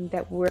knowing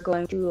that we're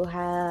going to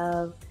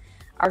have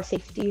our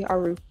safety, our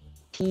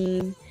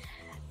routine,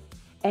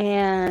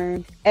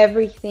 and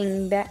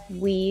everything that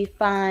we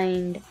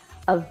find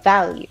of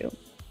value.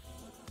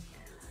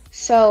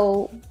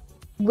 So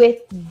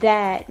with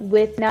that,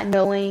 with not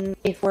knowing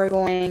if we're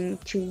going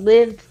to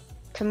live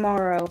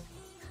tomorrow,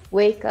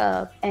 wake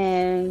up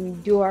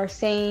and do our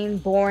same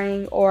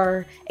boring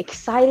or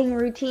exciting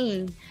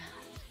routine,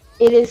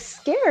 it is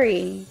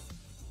scary.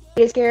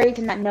 It is scary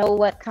to not know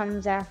what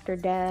comes after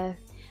death.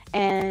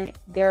 And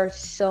there are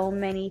so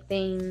many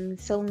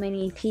things, so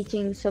many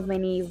teachings, so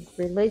many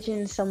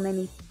religions, so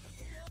many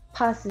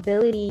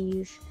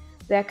possibilities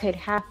that could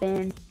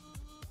happen.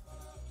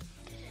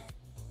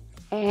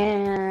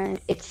 And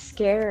it's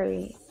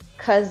scary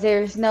because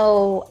there's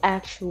no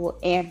actual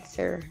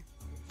answer.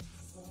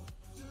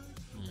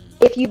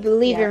 If you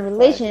believe in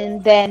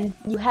religion, then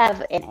you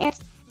have an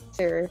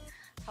answer.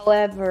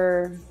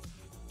 However,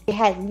 it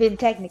hasn't been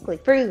technically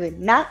proven.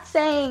 Not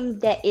saying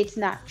that it's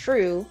not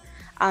true.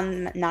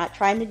 I'm not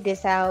trying to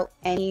diss out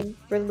any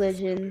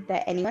religion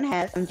that anyone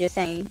has. I'm just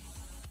saying,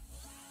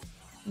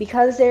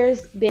 because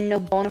there's been no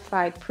bona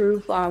fide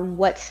proof on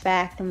what's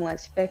fact and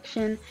what's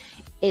fiction,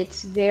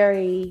 it's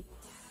very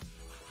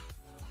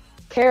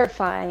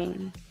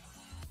terrifying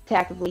to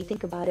actively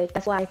think about it.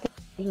 That's why I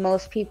think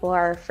most people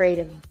are afraid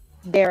of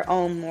their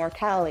own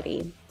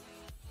mortality.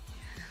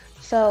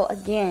 So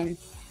again,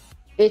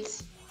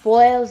 it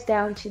boils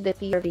down to the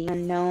fear of the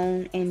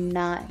unknown and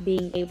not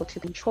being able to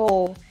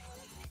control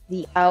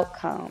the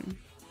outcome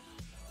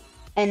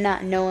and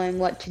not knowing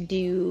what to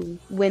do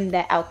when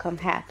that outcome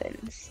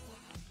happens.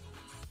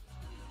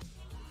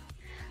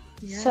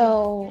 Yeah.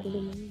 So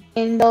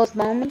in those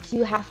moments,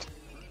 you have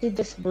to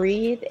just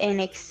breathe and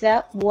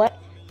accept what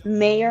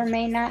may or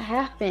may not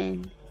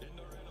happen.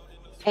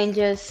 And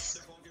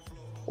just,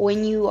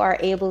 when you are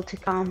able to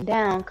calm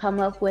down, come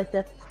up with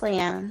a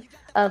plan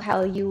of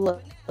how you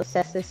will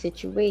assess the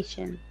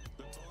situation.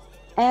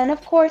 And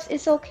of course,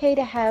 it's okay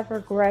to have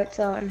regrets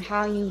on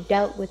how you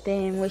dealt with it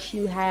and wish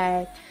you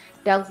had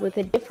dealt with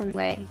it a different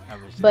way. I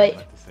was just But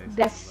about to say something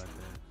that's, about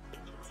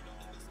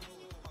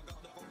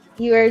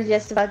you were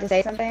just about to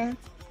say something?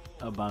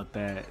 About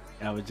that.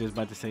 I was just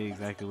about to say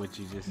exactly what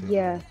you just said.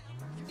 Yeah.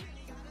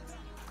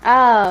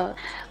 Oh,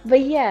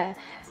 but yeah,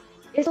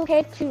 it's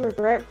okay to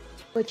regret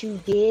what you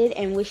did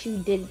and wish you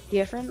did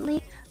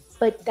differently,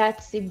 but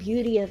that's the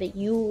beauty of it.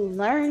 You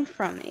learn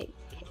from it.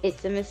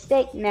 It's a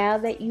mistake now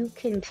that you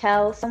can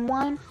tell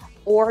someone,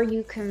 or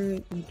you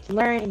can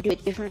learn and do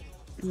it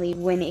differently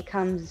when it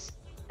comes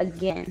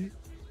again.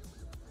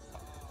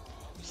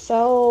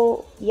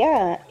 So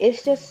yeah,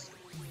 it's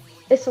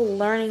a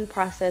learning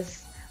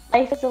process.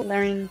 Life is a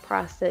learning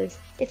process.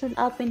 It's an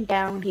up and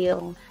down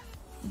hill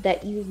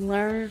that you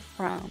learn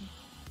from.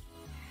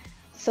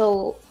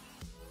 So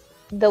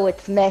though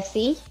it's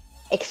messy,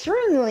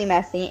 extremely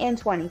messy in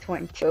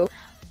 2022,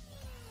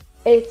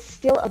 it's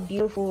still a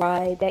beautiful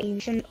ride that you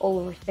shouldn't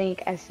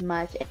overthink as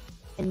much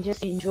and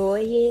just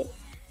enjoy it.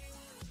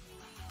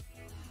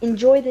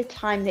 Enjoy the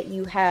time that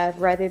you have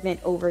rather than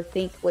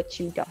overthink what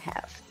you don't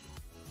have.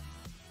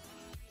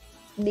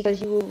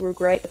 Because you will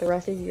regret the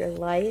rest of your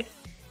life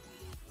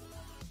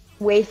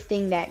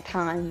wasting that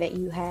time that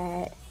you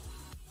had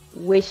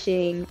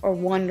wishing or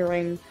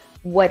wondering,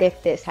 what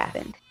if this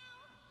happened?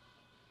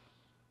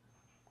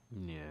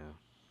 Yeah.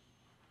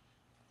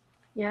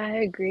 Yeah, I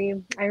agree.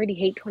 I already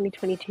hate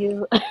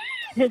 2022. So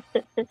I'm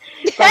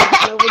just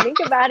gonna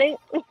overthink about it.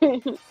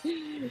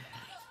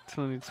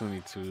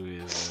 2022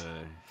 is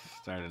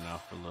starting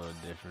off a little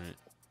different.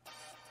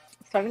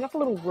 Starting off a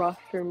little rough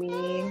for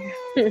me.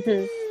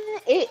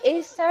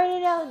 It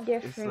started out It's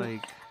different.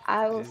 like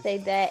I will say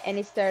that, and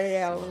it started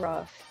out slow.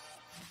 rough.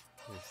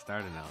 It's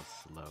starting out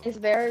slow. It's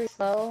very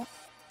slow.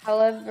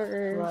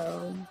 However,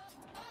 Slow.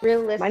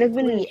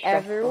 realistically, stressful.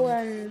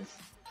 everyone's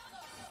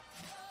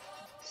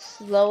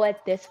slow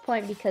at this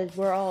point because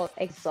we're all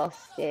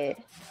exhausted.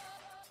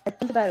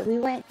 Think about it. We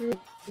went through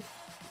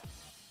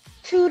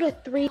 2 to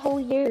 3 whole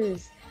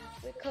years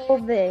with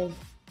COVID,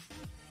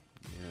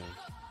 Yeah,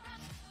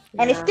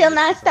 and it's still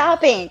not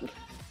stopping.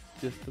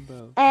 just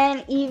about.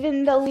 And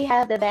even though we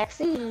have the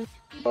vaccine,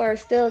 people are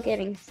still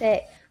getting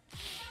sick.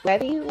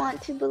 Whether you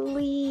want to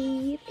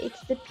believe, it's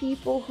the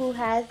people who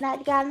has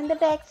not gotten the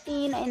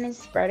vaccine and is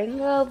spreading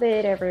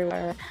COVID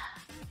everywhere.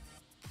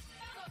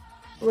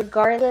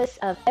 Regardless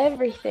of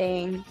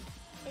everything,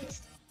 it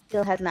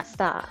still has not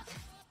stopped.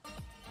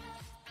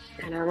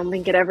 And I don't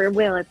think it ever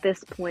will at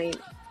this point.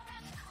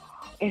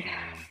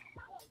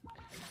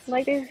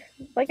 Like I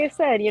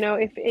said, you know,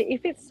 if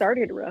it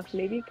started rough,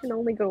 maybe it can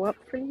only go up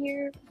from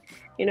here.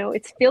 You know,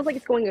 it feels like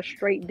it's going a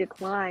straight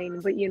decline,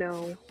 but you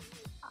know,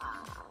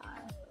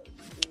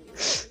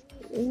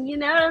 you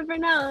never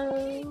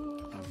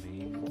know.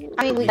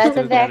 I mean, we got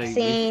the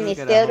vaccine, it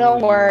still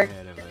don't work.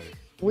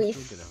 We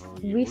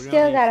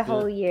still got a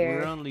whole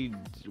year.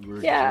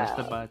 We're Yeah. just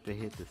about to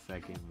hit the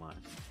second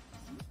month.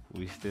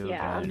 We still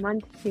Yeah, a got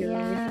month too.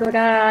 Yeah. We still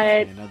got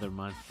another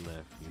month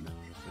left, you know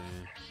what I'm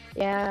saying?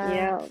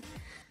 Yeah.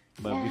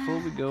 But before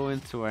we go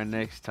into our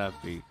next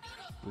topic,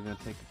 we're gonna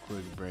take a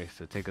quick break,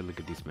 so take a look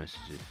at these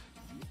messages.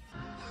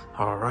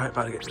 Alright,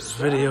 about to get this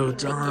video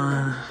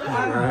done.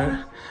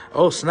 Alright.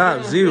 Oh,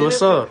 snap. Z,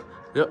 what's up?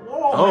 Yep.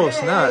 Oh,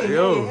 snap.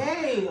 Yo.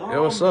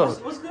 Yo, what's up?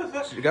 What's good,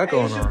 fam? What you got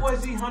going It's your on? boy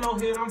Z Huno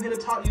here, and I'm here to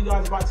talk to you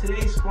guys about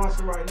today's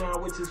sponsor right now,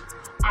 which is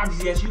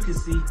obviously, as you can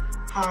see,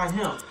 High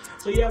Hemp.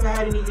 So you ever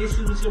had any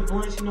issues with your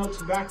blunts, you know,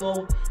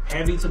 tobacco,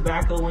 heavy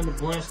tobacco in the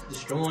blunts,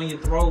 destroying your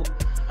throat?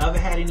 Ever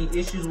had any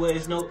issues where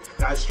it's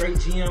got straight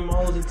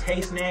GMOs and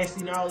taste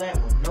nasty and all that?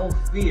 Well, no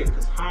fear,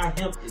 because High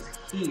Hemp is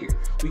here.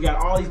 We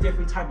got all these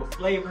different type of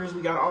flavors.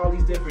 We got all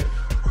these different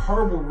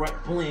herbal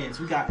blends.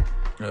 We got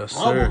Yes,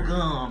 bubble sir.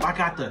 gum. I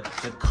got the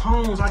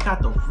cones. I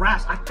got the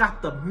wraps. I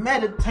got the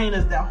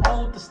meditators that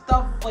hold the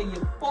stuff for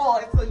your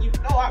boy, so you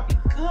know I be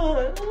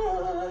good.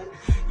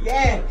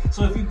 Yeah.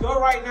 So if you go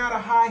right now to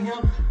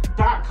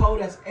highhemp.co,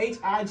 that's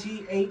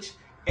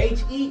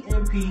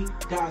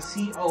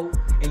HIGHHEMP.co,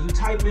 and you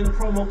type in the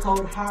promo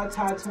code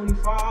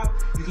HighTie25,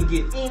 you can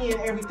get any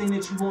and everything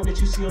that you want that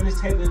you see on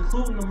this table,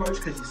 including the merch,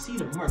 because you see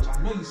the merch.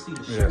 I know you see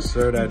the shirt. Yes,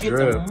 sir, that you get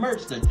drip. the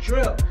merch, the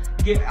drip.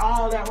 You get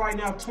all that right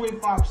now,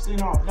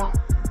 25% off. Not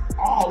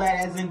all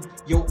that as in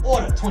your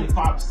order,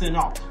 25%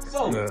 off.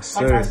 So, Yes,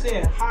 like sir. I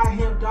said,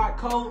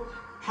 highhemp.co,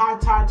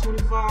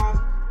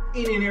 HighTie25,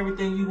 any and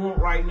everything you want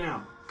right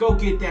now. Go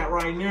get that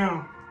right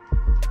now.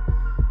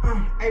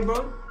 Hey,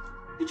 bro,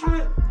 you trying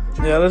to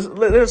Yeah,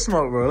 let's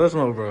smoke, bro. Let's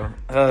smoke, bro.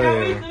 Hell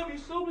Hey, yeah. you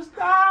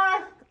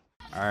superstar.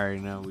 Alright,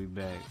 now we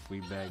back. We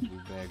back.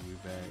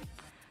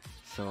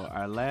 So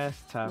our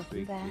last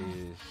topic back.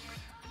 is,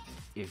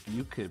 if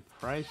you could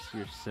price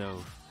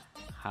yourself,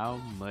 how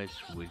much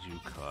would you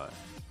cost?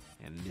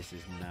 And this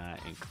is not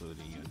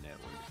including your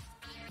network.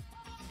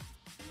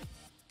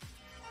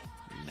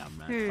 No, I'm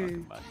not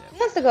talking about that. Who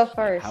wants to go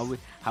first? How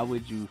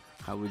would you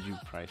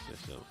price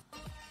yourself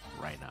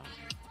right now?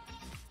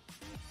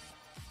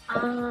 I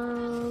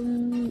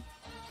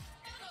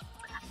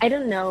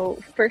don't know.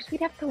 First, we'd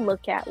have to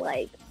look at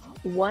like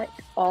what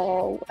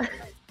all.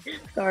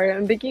 Sorry,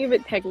 I'm thinking of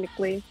it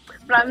technically,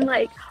 but I'm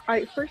like, all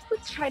right. First,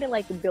 let's try to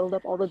like build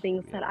up all the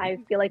things that I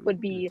feel like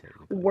would be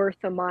worth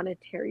a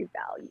monetary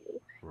value.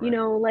 Right. You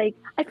know, like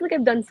I feel like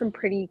I've done some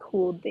pretty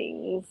cool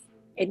things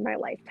in my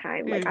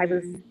lifetime. Like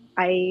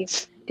I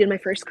did my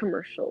first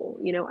commercial.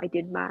 You know, I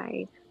did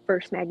my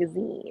first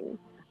magazine.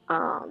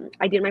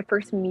 I did my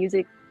first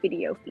music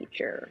video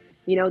feature.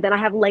 You know, then I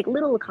have like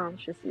little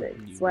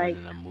accomplishments, like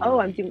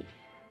I'm doing.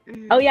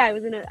 Oh yeah, I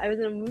was in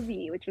a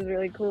movie, which was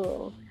really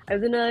cool. I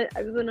was in a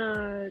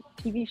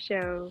TV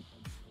show.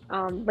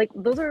 Like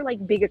those are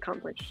like big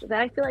accomplishments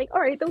that I feel like, all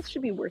right, those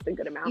should be worth a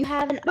good amount. You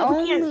have an But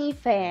we can't-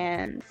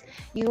 OnlyFans.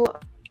 You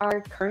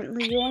are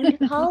currently going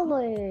to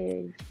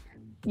college.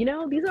 You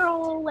know, these are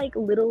all like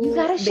little. You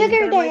got a things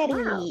sugar that I'm like,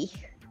 wow. daddy.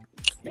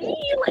 See,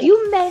 like,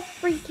 You met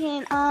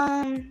freaking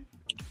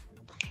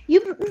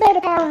you met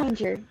a Power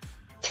Ranger.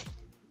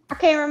 I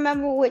can't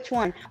remember which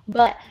one,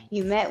 but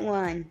you met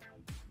one.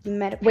 You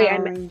met a Power Wait, I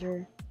met-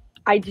 Ranger.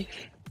 I didn't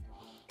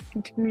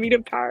meet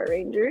a Power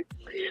Ranger.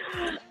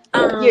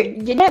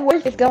 Your net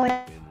worth is going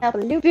up a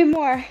little bit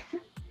more.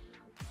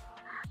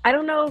 I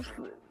don't know if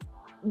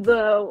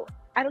the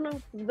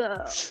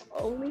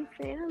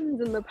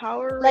OnlyFans and the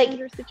Power Like,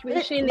 Ranger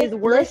situation Let's is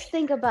worth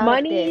think about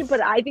money, this.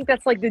 but I think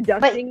that's like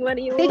deducting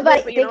money. A think little about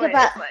bit, it, but you know think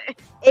what, about-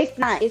 it's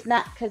like- It's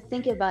not, because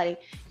think about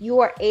it. You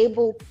are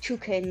able to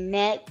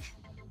connect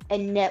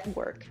and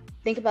network.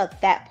 Think about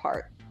that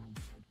part.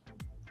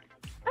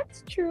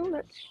 That's true.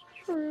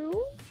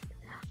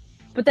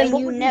 But then And what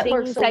you would be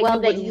network things so that well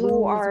you that would you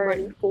lose are-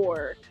 money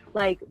for,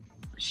 like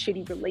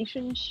shitty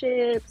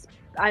relationships?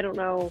 I don't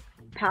know,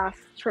 past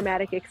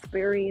traumatic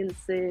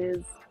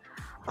experiences.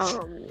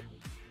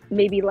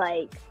 Maybe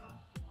like,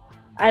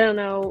 I don't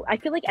know. I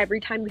feel like every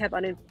time you have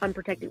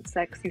unprotected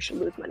sex, you should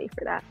lose money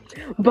for that.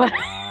 But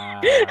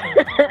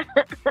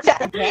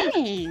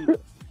Dang.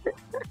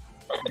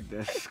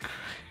 That's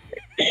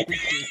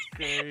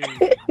crazy.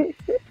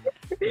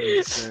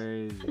 That's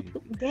crazy.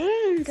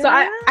 Dang, so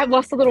girl. I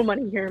lost a little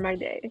money here in my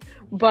day,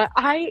 but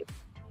I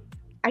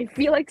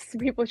feel like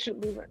people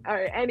should lose it. All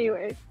right.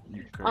 Anyway,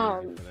 You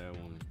crazy for that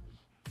one.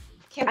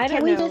 Can, I can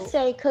don't we know. just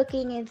say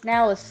cooking is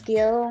now a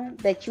skill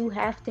that you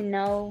have to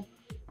know?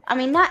 I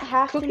mean, not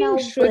have to know,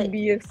 cooking should but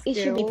be a skill.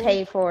 it should be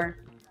paid for.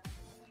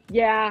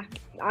 Yeah,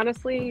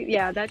 honestly,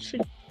 yeah, that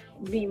should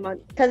be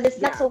money. Because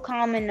it's not Yeah. so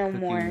common no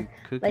more.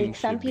 Cooking Like,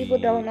 some should people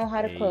be don't know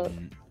how to cook.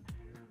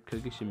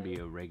 Cooking should be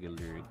a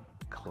regular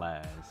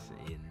class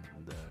in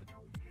the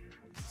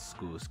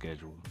school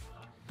schedule.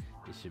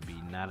 It should be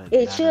not a.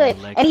 It not should.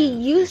 an And it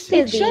elective. used to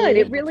It be. should.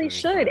 It really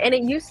should. And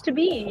it used to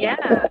be.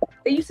 Yeah,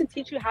 they used to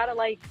teach you how to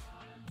like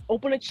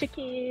open a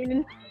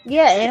chicken.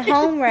 Yeah, in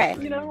home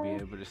rec. You know, Be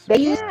able to They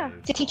used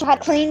survive. to teach you how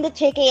to clean the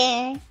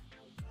chicken.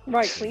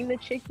 Right, clean the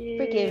chicken.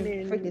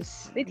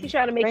 Freaking They teach you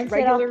how to make rinse it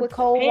regular off with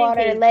cold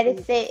water and let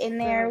it pancakes. sit in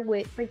there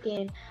with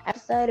freaking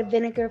apple cider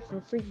vinegar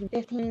for freaking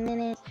 15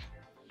 minutes.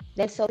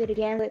 Then soak it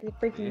again with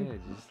freaking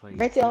Yeah, just like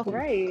rinse it off with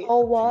Right.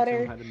 cold teach 'em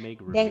water. how to make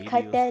Then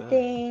cut remedial that stuff.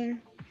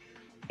 thing.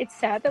 It's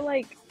sad that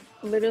like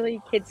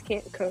literally kids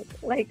can't cook.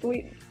 Like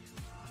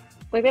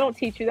they don't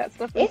teach you that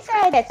stuff. It's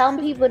sad that some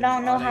people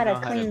don't know All how they to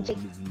clean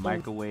chicken.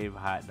 microwave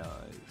hot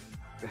dogs.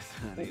 That's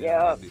how they Yep.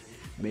 know how to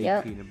make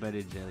Yep. peanut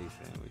butter jelly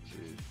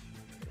sandwiches.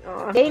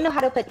 They know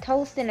how to put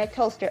toast in a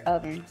toaster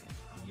oven.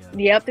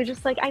 Yep, they're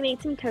just like, I made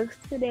some toast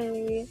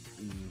today.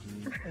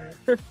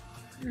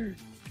 Mhm.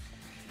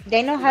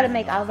 They know how to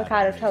make Don't know how to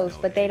avocado make toast,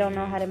 no but they don't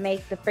know eggs. how to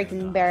make the Don't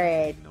freaking know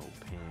bread. how to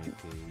make no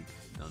pancakes.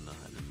 Don't know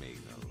how to make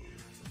no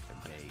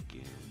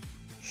bacon.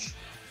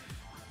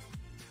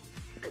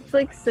 It's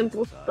like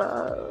simple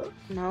stuff.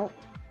 Nope.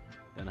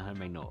 Don't know how to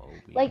make no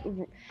oatmeal. Like,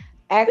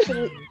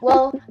 actually,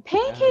 well,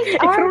 pancakes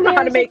If are you don't know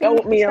how to very make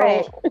simple from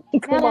oatmeal,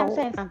 scratch. come Now I'm on.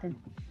 saying something.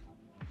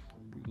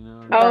 You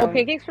know, Oh, Bro,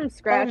 pancakes from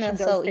scratch oatmeal's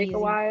does so take easy. a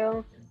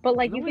while, but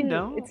like No, you it can.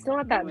 don't. It's still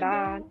not that No, it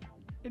bad. don't.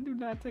 It do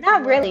not take.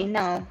 Not a really,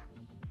 while. no.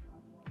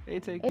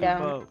 It take It you don't.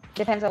 about.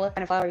 Depends on what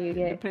kind of flour you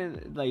get.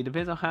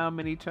 Depends on how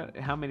many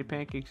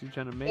pancakes you're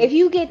trying to make. If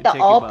you get It the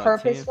take you about 10,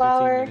 all-purpose 15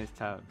 flour, minutes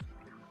top.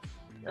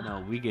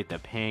 No, we get the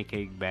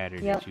pancake batter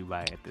Yep. that you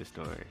buy at the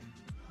store.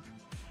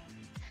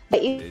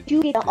 but if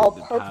you get the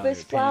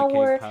all-purpose powder,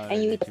 flour pancake powder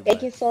and you get that the you buy.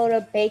 baking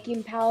soda,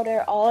 baking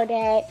powder, all of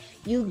that,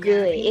 you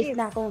good. It's pancakes-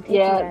 not gonna take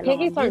yeah, you that long.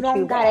 pancakes You aren't don't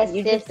too gotta bad.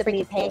 You sift just freaking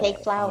need to- pancake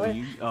flour.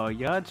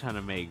 Y'all trying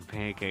to make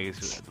pancakes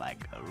with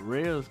like a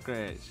real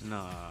scratch?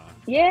 Nah.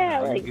 Yeah,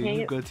 Nah, like you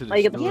pancake- go to the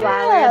like the store.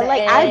 flour, Yeah, the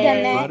like I've done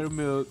eggs. that.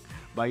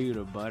 buy you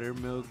the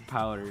buttermilk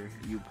powder.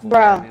 You pour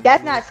Bro, it in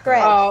that's a not little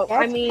scratch. Oh, I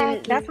That's mean,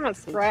 packaged. that's not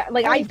scratch.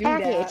 Like, That's I do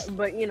packaged. that,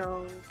 but, you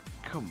know.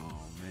 Come on,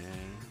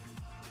 man.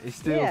 It's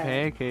still Yeah.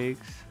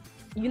 pancakes.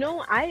 You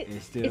know,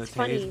 It still it's tastes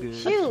funny. good. A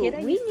Shoot, kid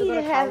I we used to need go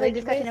to to have a college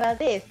discussion with- about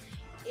this.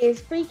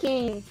 Is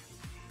freaking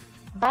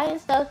buying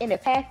stuff in a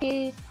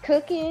package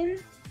cooking,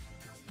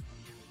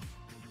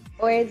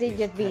 or is it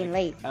just being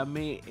lazy? I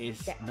mean,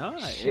 it's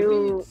not.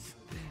 Shoot.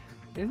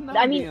 It's not.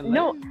 I mean, being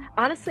no, lazy.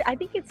 honestly, I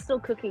think it's still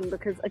cooking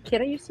because a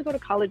kid I used to go to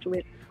college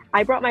with,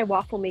 I brought my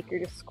waffle maker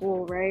to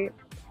school, right?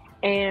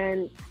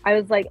 And I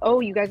was like, oh,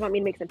 you guys want me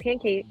to make some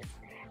pancakes?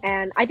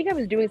 And I think I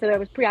was doing something, I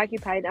was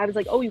preoccupied. I was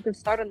like, oh, you can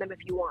start on them if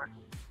you want.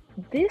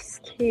 This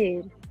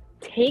kid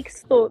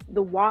takes the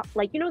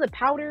like, you know, the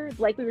powder,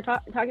 like we were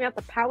talking about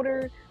the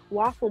powder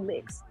waffle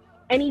mix,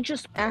 and he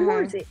just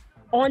pours it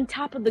on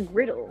top of the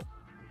griddle.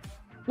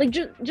 Like,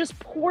 just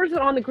pours it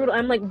on the griddle.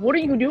 I'm like, what are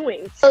you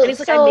doing? So, And he's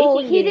like, I'm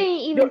making he it. didn't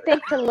even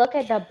think to look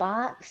at the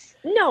box.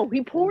 No,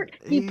 he poured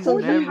He's the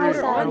never-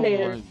 powder on oh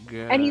there. my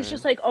God. And he's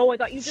just like, oh, I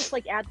thought you just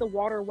like add the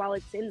water while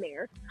it's in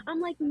there.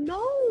 I'm like, no,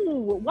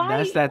 why?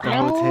 That's at the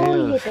Oh,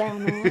 hotel. you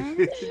dumbass.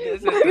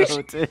 That's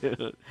at the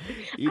hotel.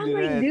 You I'm do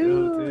that like, at the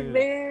dude, hotel.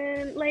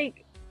 man,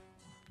 like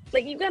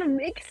you gotta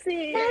mix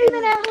it. Not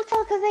even at a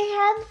hotel because they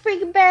have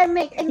freaking bad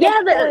mix. And Yeah,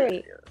 they pour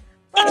it.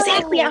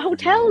 Exactly, at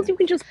hotels you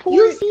can just pour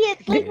You it. see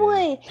it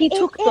liquid. He It's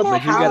took in the a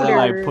But you gotta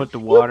powder. like put the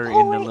water in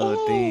pour the it little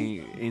in.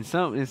 thing. In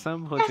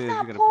some hotels you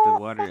not gotta put the pour-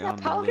 water that's not on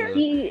the powder. little.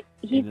 He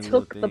in the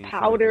took little the thing,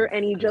 powder so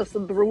and he it's just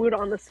threw it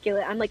on the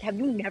skillet. I'm like, have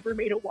you never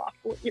made a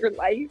waffle in your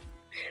life?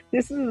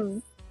 This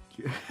is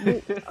Oh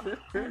my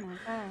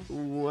god.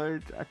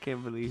 What? I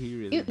can't believe he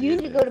really. You did need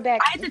to that. go to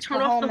back. I had to turn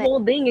go off the home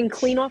whole thing and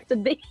clean off the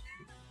thing.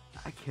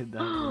 I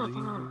cannot believe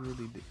he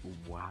really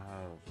did. Wow.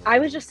 I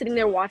was just sitting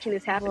there watching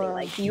this happening. Bro.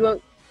 Like, you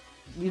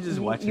just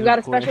watching. you got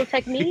a him pour. special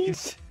technique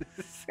He's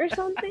or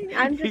something?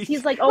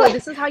 He's like, oh,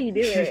 this is how you do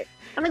it.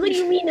 I'm like, what do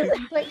you mean?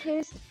 But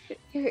here's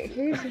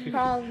the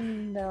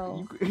problem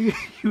though.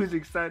 he was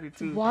excited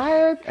too. Why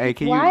are Hey,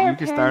 can why you are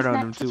can start parents on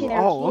not them too? teaching their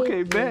Oh, okay,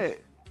 kids bet.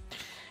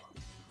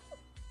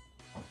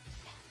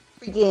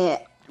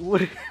 freaking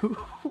What?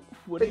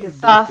 What are you freaking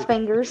sauce doing?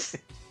 fingers?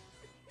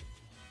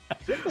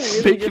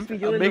 Really just be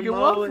doing the making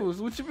most.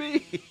 waffles. What you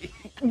mean?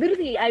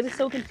 Literally, I was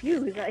so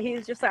confused. He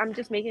was just like, I'm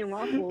just making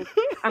waffles.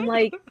 I'm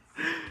like,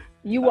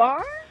 you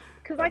are?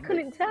 Because I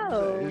couldn't tell.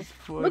 That is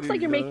funny, Looks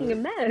like you're making a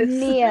dog. mess.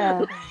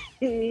 Nia,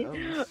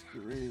 I'm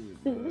screaming.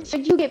 dog.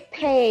 should you get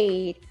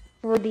paid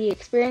for the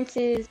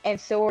experiences and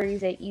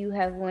stories that you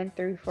have went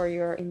through for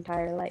your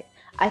entire life?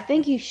 I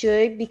think you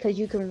should because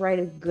you can write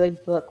a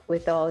good book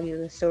with all of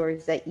the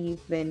stories that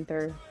you've been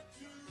through.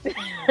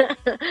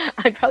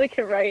 I probably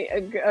could write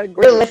a great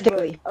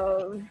Realistically. book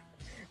of,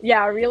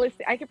 yeah,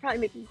 realistic. I could probably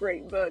make a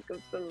great book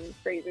of some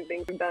crazy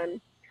things I've done.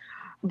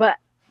 But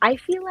I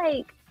feel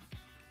like,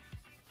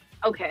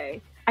 okay,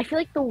 I feel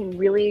like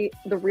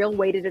the real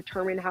way to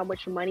determine how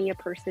much money a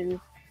person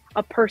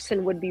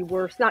would be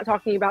worth, not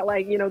talking about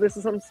like, you know, this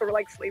is some sort of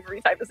like slavery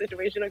type of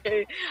situation,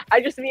 okay? I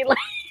just mean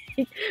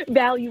like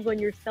value on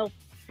yourself.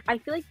 I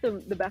feel like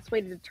the best way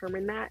to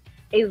determine that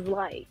is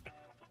like,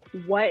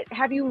 what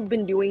have you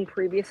been doing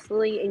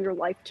previously in your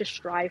life to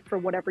strive for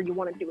whatever you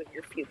want to do in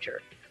your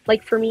future?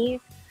 Like for me,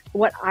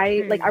 what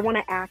I like, I want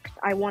to act,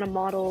 I want to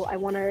model, I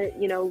want to,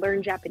 you know,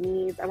 learn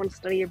Japanese, I want to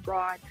study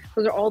abroad.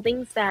 Those are all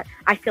things that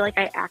I feel like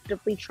I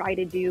actively try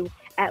to do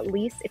at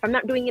least. If I'm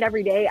not doing it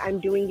every day,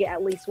 I'm doing it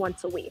at least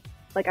once a week.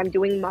 Like I'm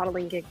doing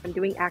modeling gigs, I'm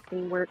doing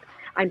acting work,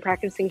 I'm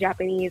practicing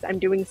Japanese, I'm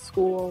doing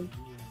school,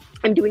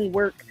 I'm doing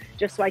work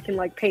just so I can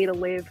like pay to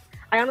live.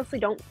 I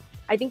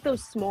think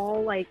those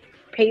small like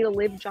pay to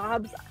live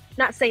jobs,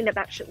 not saying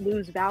that should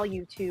lose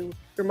value to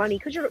your money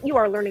because you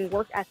are learning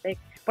work ethic,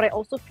 but I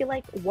also feel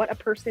like what a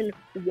person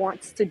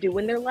wants to do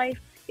in their life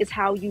is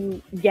how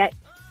you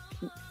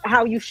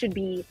should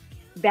be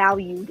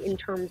valued in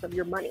terms of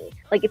your money.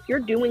 Like if you're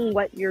doing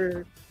what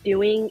you're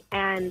doing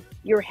and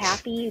you're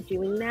happy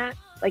doing that,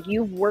 like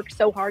you've worked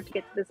so hard to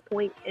get to this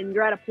point and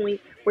you're at a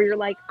point where you're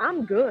like,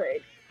 I'm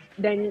good,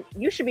 then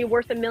you should be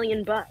worth $1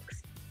 million.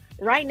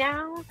 Right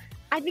now,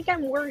 I think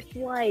I'm worth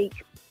like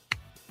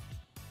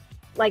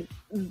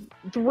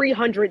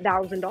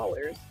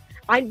 $300,000.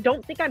 I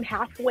don't think I'm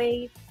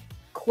halfway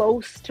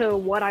close to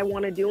what I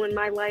want to do in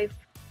my life.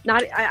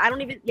 Not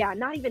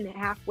even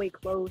halfway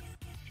close.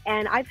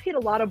 And I've hit a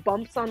lot of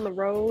bumps on the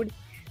road,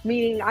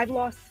 meaning I've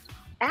lost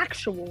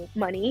actual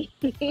money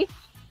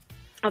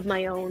of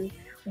my own,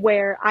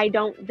 where I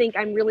don't think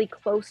I'm really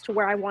close to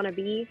where I want to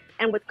be.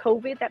 And with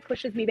COVID, that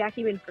pushes me back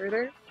even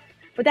further.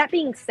 But that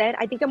being said,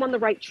 I think I'm on the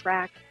right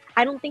track.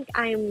 I don't think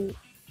I'm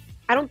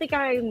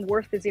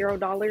worth the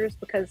 $0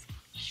 because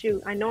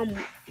shoot, I know I'm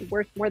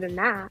worth more than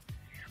that.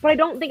 But I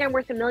don't think I'm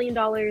worth $1 million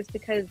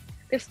because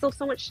there's still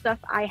so much stuff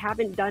I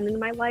haven't done in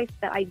my life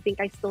that I think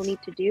I still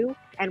need to do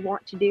and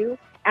want to do.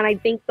 And I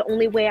think the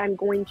only way I'm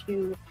going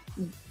to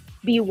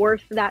be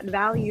worth that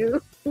value,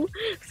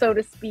 so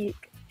to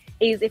speak,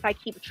 is if I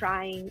keep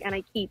trying and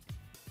I keep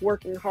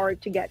working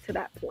hard to get to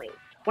that point.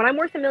 When I'm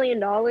worth $1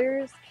 million,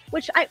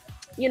 which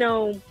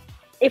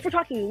if we're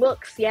talking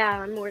looks,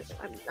 yeah,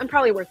 I'm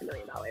probably worth $1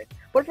 million.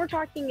 But if we're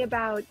talking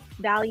about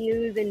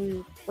values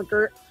in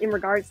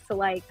regards to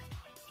like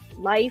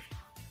life,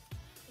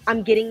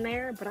 I'm getting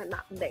there, but I'm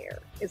not there.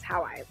 Is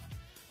how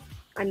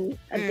I'm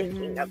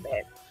thinking of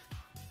it.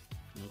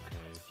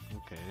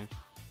 Okay.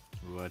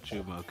 What about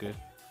you, Mocha?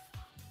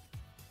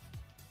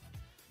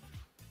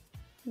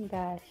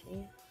 Got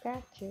you.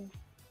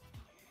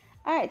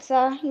 All right,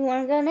 so you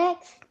want to go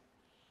next?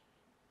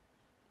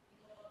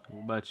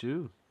 What about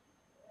you?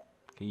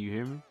 Can you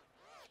hear me?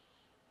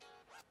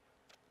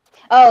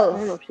 I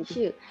don't know Oh, if she can.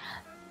 shoot.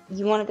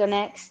 You want to go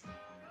next?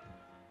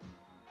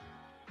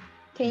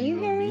 Can you You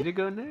hear want me me? to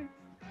go next?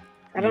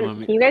 I You don't. want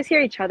me? Can you guys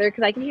hear each other?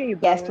 Because I can hear you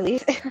Yes, both.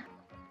 please.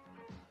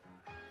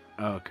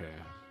 Okay.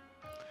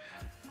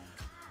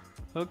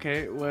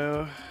 Okay.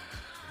 Well,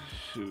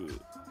 shoot.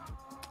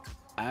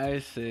 I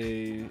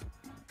say,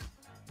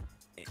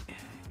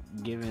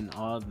 given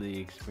all the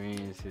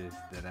experiences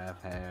that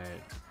I've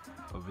had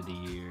over the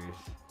years,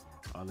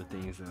 all the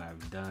things that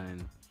I've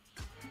done,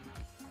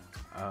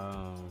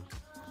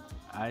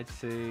 I'd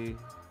say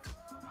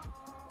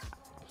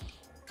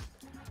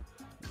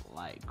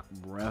like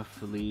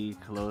roughly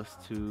close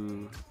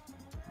to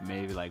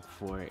maybe like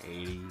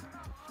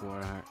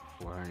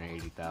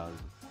 480,000.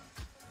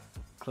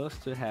 Close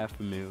to half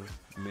a mil,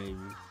 maybe.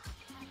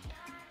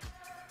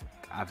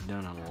 I've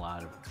done a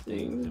lot of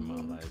things in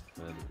my life,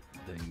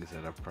 things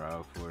that I'm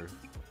proud for,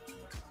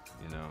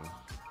 you know.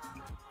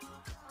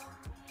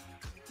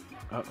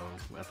 Uh-oh,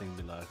 I think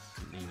we lost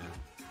Nina.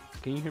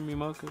 Can you hear me,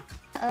 Mocha?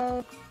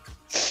 Oh,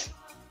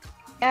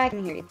 yeah, I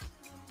can hear you.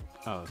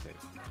 Oh, okay.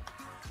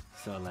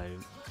 So, like,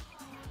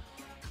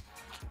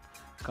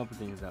 a couple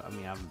things. I've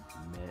met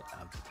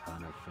a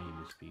ton of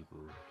famous people.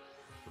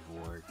 I've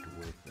worked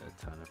with a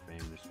ton of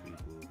famous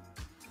people.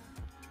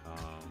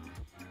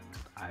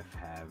 I've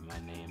had my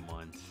name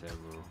on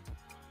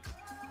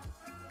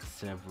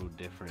several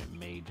different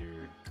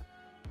major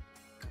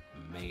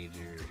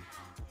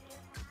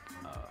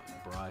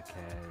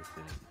broadcasts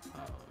and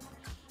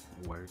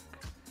work.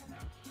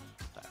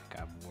 Like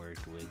I've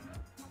worked with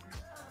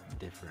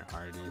different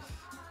artists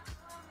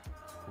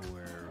who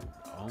are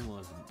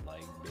almost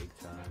like big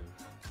time.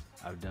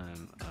 I've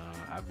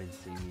been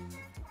singing,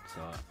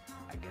 so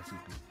I guess you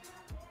could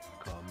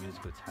call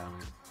musical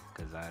talent,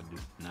 because I do,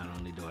 not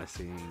only do I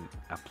sing,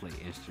 I play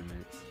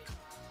instruments.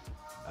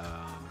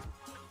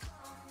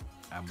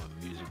 I'm a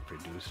music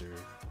producer,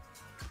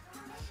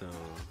 so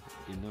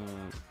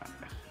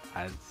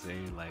I'd say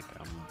like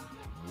I'm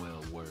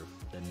well worth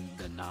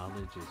the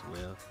knowledge as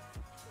well.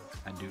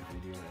 I do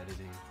video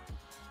editing.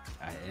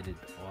 I edit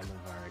all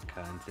of our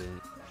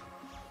content.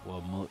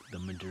 Well, the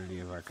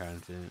majority of our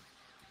content.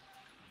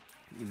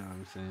 You know what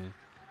I'm saying?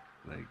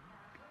 Like,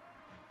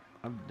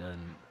 I've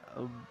done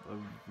a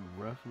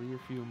roughly a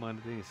few amount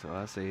of things, so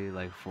I say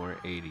like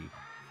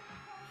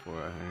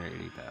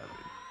 480,000.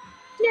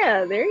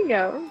 Yeah, there you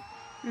go.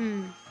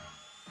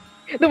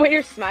 The way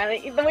you're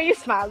smiling, the way you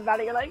smiled about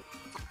it, you're like,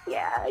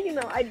 yeah,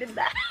 I did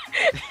that.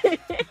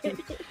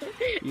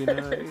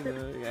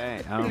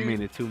 I don't mean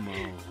to toot my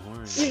own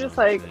horn. You're just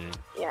like,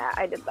 yeah,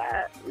 I did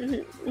that.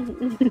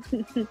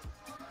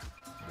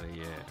 But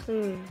yeah,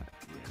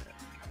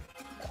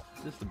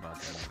 just about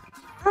that.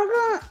 I'm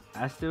gonna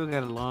I still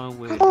got a long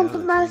way to put go.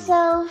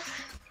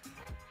 myself.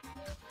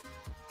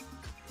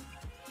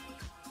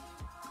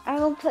 I'm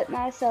gonna put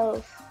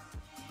myself.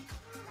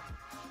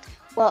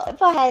 Well,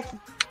 if I had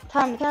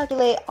time to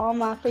calculate all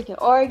my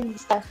freaking organs and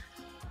stuff,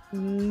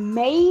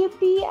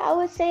 maybe I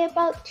would say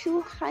about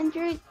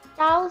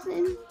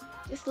 200,000,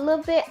 just a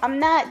little bit. I'm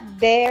not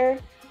there,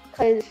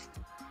 because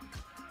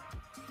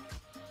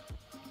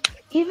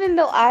even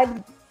though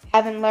I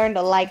haven't learned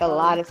a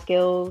lot of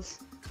skills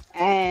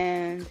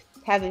and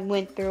having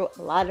went through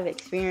a lot of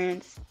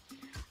experience,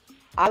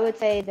 I would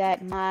say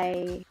that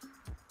my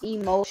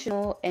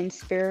emotional and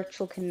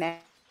spiritual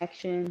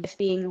connection, just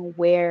being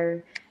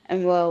aware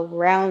and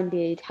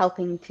well-rounded,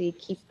 helping to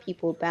keep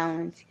people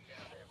balanced,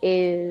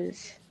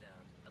 is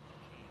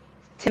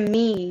to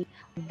me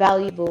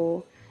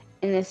valuable,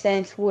 in the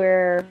sense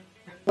where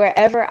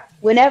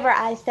whenever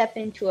I step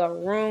into a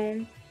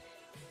room,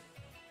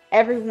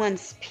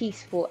 everyone's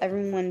peaceful,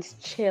 everyone's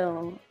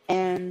chill,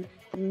 and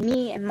for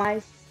me and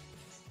my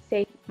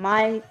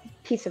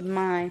peace of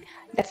mind,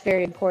 that's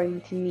very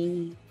important to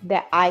me,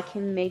 that I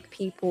can make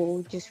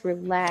people just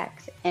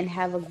relax and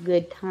have a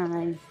good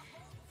time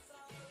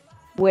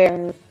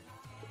where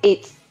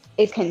it's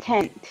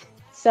content.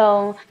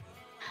 So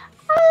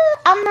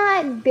I'm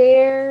not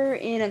there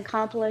in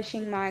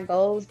accomplishing my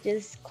goals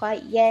just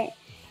quite yet,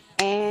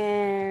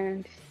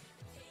 and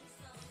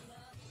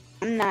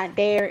I'm not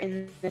there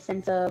in the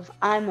sense of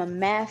I'm a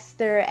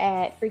master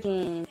at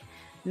freaking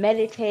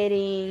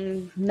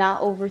meditating, not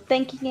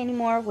overthinking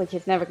anymore, which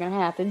is never gonna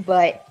happen,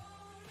 but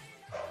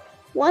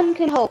one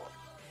can hope.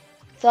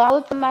 So I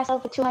would put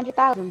myself at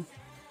 200,000.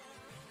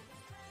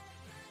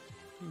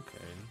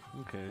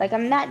 Okay. Like,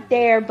 I'm not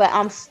there, but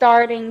I'm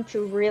starting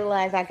to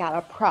realize I got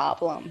a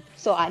problem,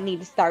 so I need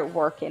to start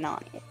working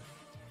on it.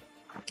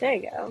 There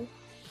you go.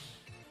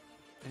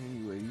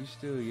 Anyway, you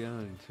still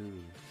young too,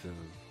 so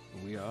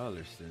we all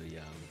are still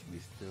young. We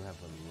still have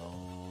a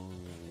long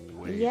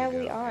way Yeah, to go.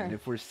 we are. And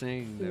if we're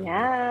saying that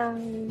Yeah.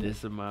 we're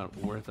this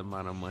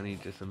amount of money,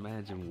 just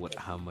imagine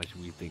how much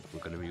we think we're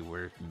gonna be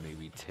worth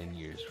maybe 10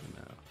 years from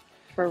now,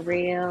 For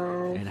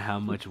real. and how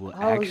much we'll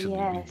Oh, actually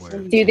yes, be worth.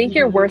 indeed. Do you think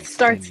your worth 10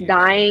 starts years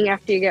dying from now.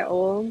 after you get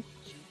old?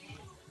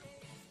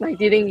 Like,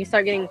 do you think you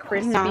start getting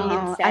crispy No, and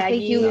I saggy?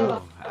 think you-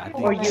 No, I think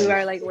Or you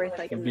are like worth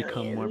like a you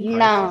become more million?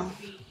 No.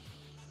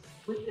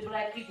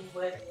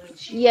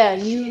 Yeah,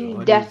 The you older you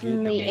get,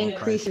 definitely the more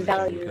increase in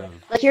priceless you value.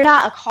 become. Like you're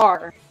not a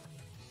car.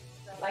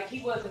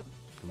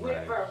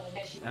 Right.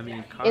 I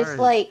mean, It's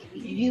like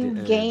you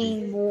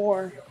gain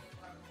more.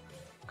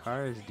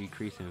 cars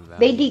decrease in value.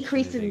 They as soon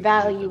decrease as in they leave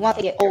value the once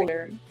they lot. get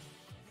older.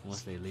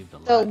 Once they leave the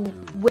So lot,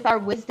 too. with our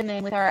wisdom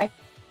and with our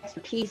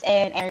expertise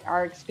and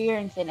our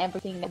experience and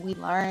everything that we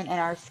learn and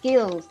our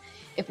skills,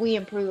 if we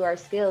improve our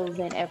skills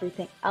and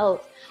everything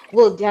else,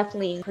 we'll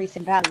definitely increase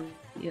in value.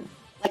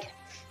 Like,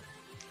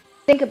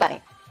 think about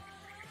it.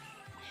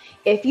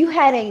 If you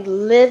had a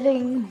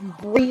living,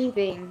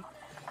 breathing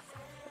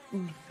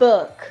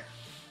book,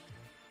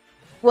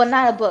 well,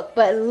 not a book,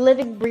 but a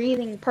living,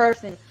 breathing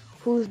person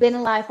who's been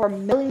alive for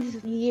millions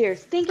of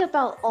years, think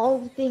about all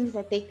the things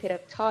that they could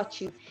have taught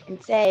you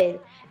and said,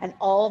 and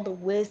all the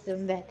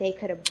wisdom that they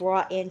could have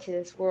brought into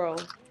this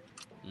world.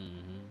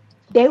 Mm-hmm.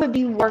 They would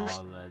be worth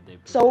All that they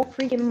so possess.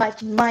 freaking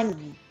much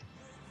money.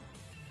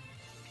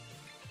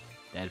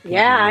 That people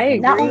Yeah, I would be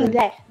Not only agree.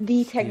 that,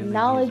 the stealing his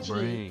technology,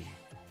 brain.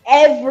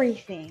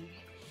 everything.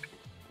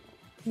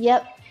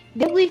 Yep.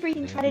 Then we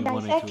freaking They'd try to be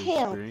wanting dissect to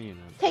him. experience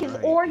it. Take his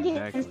Right, organs,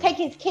 exactly. take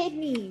his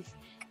kidneys,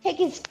 take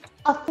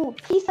a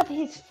piece of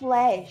his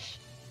flesh.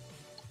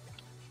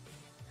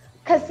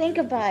 Cause think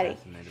They'd be about it.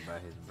 fascinated by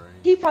his brain.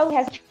 He probably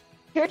has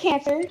cure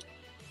cancer.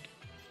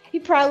 He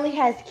probably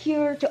has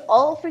cure to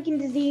all freaking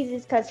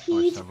diseases. Cause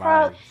he's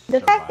proud. The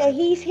fact that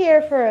he's cancer.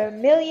 here for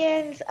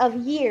millions of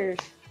years,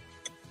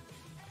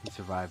 He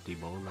survived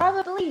Ebola,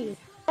 probably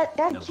that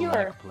the cure.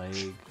 Black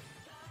Plague.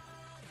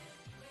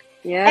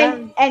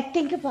 Yeah. And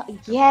think about the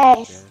Black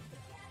yes, Death.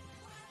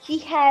 he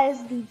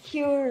has the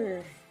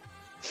cure.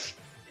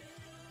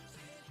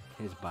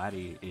 His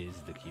body is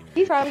the cure.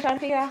 He's probably trying to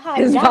figure out how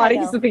to His die.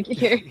 body's though. the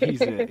cure.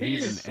 he's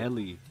an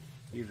Ellie.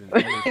 He's an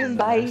Ellie His from The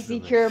body's Last the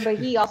of Us. cure, but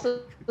he also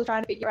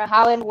trying to figure out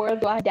how in the world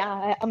do I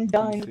die? I'm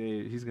done.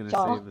 He's gonna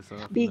Y'all, save us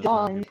all. be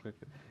gone.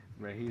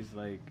 Right? He's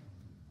like,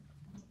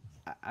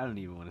 I don't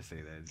even want to say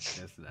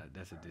that.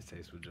 That's a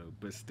distasteful joke.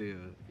 But still,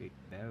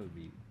 that'd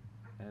be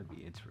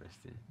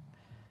interesting.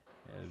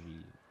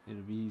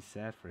 It'd be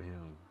sad for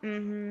him.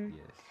 Mhm.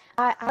 Yes.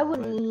 I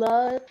would But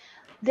love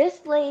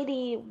this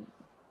lady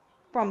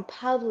from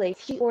Publix.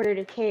 She ordered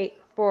a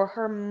cake for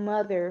her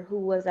mother who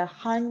was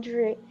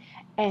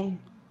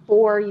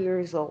 104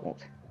 years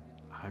old.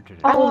 100.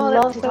 I would Oh, love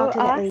that's to so talk to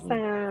that lady.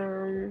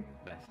 awesome.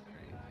 That's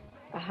crazy.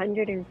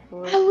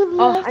 104. I would Oh,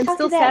 love I'm to talk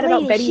still to that sad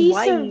about lady. Betty She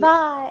White.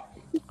 survived.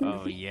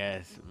 Oh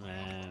yes,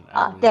 man.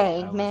 Oh,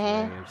 dang, I was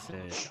man. very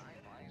upset.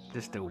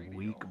 Just a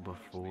week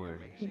before.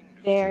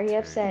 Very she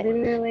upset. turned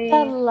Literally. The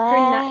Her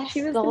last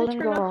she was gonna golden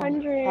turn girl.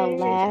 100. The She's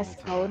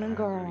last gonna turn golden 100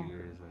 girl.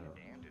 years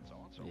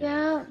old.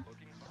 Yeah.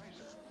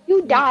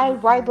 You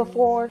died right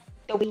before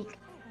the week.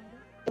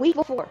 The week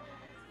before.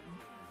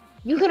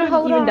 You could have could've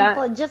held even on died.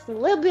 for just a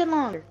little bit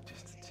longer.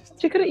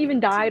 She could have even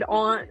died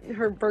on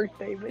her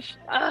birthday, but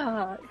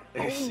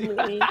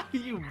only.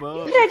 You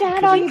bum. You could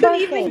have died on She your could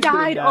birthday. even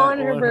died on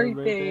her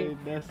birthday. birthday.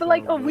 That's But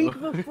like so a week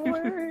low.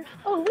 before.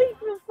 A week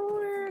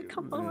before.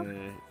 Come on.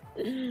 Man,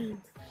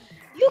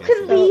 You Guess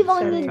can it's leave so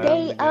on the sad.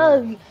 day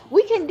of.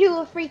 We can do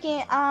a freaking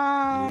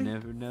you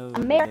never know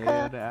America. the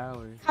day or the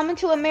hour. Coming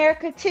to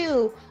America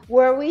 2,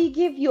 where we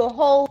give you a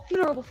whole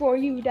funeral before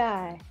you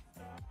die.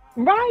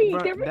 Right,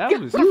 Bruh, there we that go.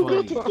 was You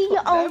funny. get to see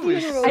your That own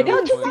was funeral. so I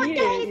Don't didn't you funny. want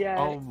see that? it yet.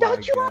 Oh my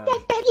Don't you want God.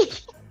 that, Betty?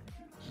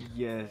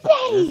 Yes,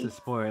 Hey, that's a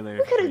spoiler.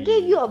 We could have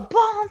gave you a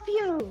bomb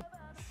funeral.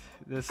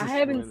 That's a I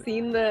haven't spoiler.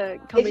 seen the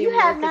If Coming you to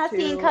have America not 2.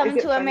 seen Is Coming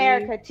it to funny?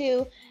 America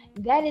 2,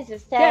 that is a Yeah, I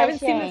sad haven't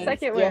seen the shame.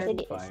 second Yes, one.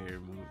 it is. Fire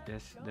movie.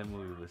 That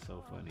movie was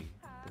so funny.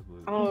 That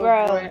movie Oh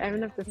Bro. boy, I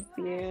haven't have to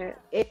see it.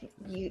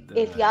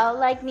 If y'all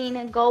like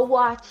Nina, go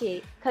watch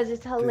it, cause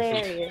it's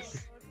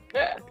hilarious.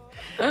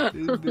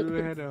 This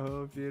dude had a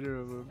whole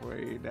funeral before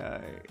he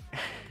died.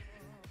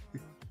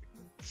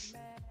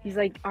 He's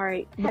like, all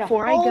right, Had a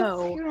before I whole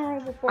go,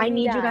 funeral before I he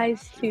need you died.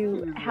 guys He to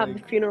was have the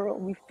like- funeral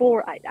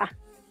before I die.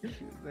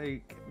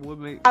 Like, what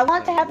make? I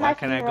want to have why my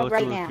can't I funeral go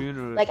right to a now.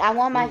 funeral? Like, I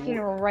want my What-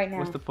 funeral right now.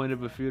 What's the point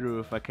of a funeral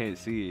if I can't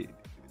see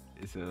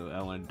it? So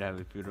I wanted to have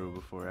a funeral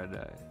before I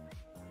die.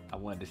 I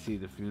wanted to see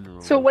the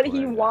funeral. So what before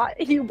he I die.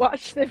 He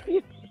watched the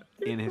funeral.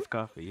 In his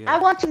coffin, yeah. I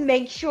want to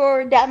make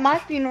sure that my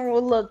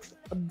funeral looks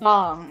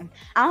bomb.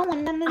 I don't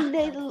want none of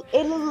the little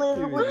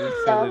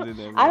stuff.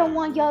 I don't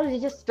want y'all to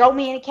just throw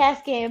me in a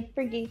casket and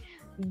freaking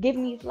give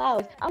me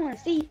flowers. I want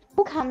to see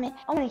who coming.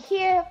 I want to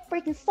hear a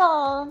freaking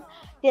song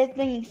that's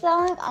being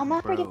sung on my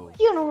freaking Bro.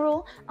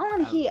 funeral. I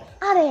want to hear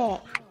all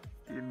that.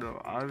 You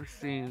know, I've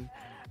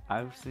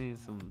I've seen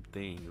some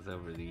things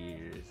over the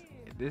years.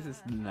 This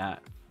is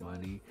not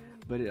funny,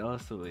 but it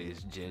also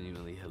is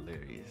genuinely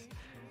hilarious.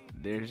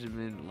 There's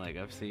been like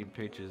I've seen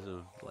pictures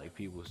of like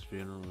people's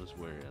funerals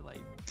where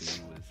like dude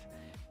was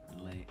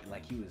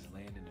like he was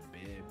laying in the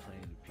bed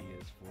playing the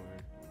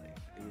PS4. Like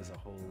it was a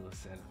whole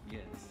set of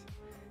yes,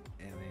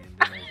 and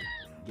then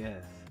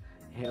yes,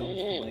 him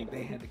like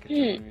they had the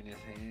controller in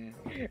his hand.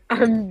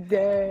 I'm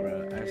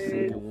dead. Bro, I've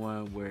seen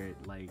one where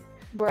like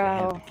they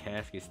had the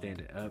casket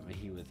standing up and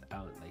he was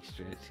out like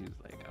stretched. He was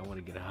like, I want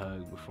to get a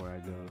hug before I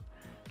go.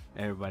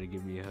 Everybody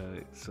give me a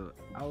hug. So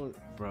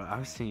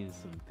I've seen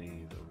some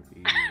things over the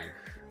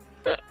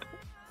years.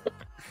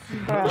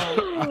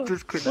 I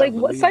just could not Like,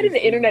 what believe side of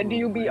these the internet people do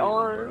you were be real,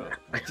 on? bro.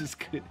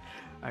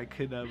 I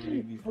could not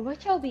believe these.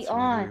 What y'all be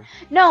on? Twitter.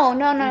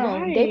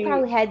 No. They Right.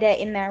 probably had that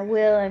in their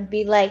will and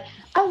be like,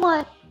 I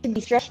want to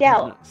be stretched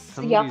out so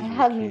Some of y'all these can were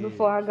hug me kids.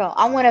 before I go.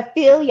 I want to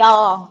feel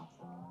y'all.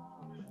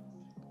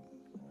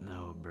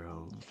 No,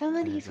 bro. Some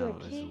of That these were joint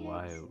was kids.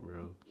 wild,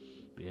 bro.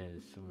 Yeah,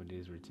 some of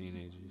these were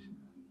teenagers.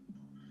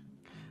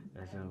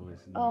 That joint was.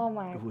 Oh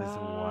my it was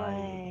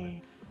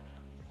wild.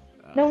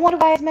 God. No wonder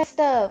why it's messed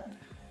up.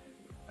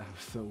 I'm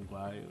so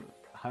wild,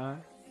 huh?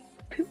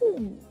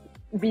 People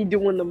be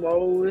doing the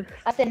most.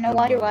 I said no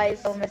wonder why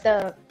it's so messed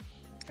up.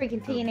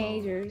 Freaking The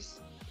teenagers.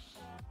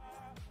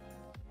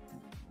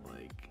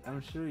 Like,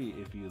 I'm sure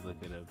if you look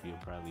it up, you'll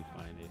probably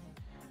find it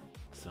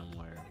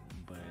somewhere.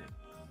 But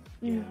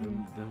yeah,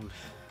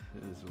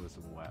 this was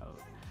wild.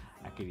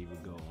 I could even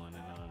go on and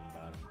on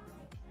about them.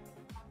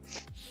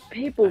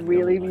 People I don't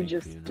really be like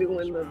just funerals,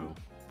 doing bro.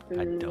 I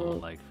them.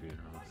 don't like funerals.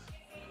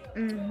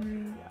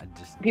 I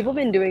just People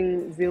don't. been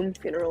doing Zoom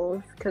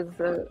funerals because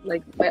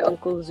like my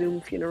uncle's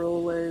Zoom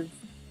funeral was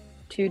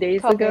 2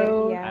 days COVID,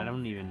 ago. yeah. I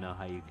don't even know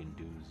how you can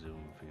do Zoom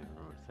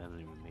funerals. That doesn't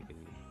even make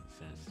any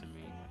sense to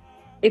me.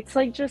 It's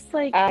like just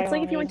like I it's like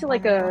don't if you went to even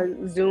like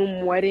a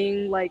Zoom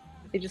wedding, like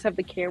they just have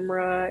the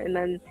camera and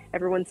then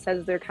everyone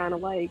says their kind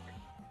of like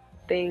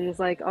things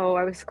like, oh,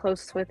 I was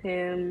close with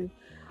him,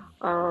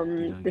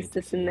 don't this, get to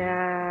this, see and him.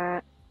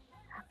 that.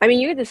 I mean,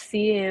 you get to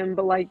see him,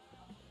 but like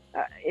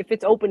if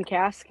it's open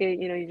casket,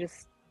 you know,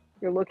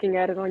 you're looking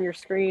at it on your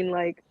screen,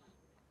 like,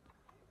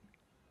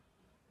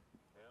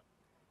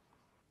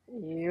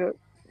 yep.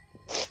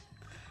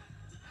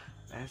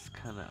 That's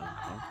kind of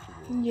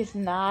uncomfortable. Just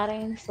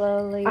nodding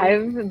slowly.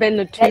 I've been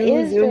to That 2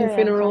 is Zoom very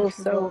funerals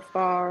so uncomfortable.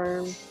 far,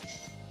 Oh, so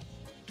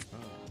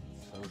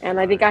and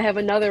I think I sorry. have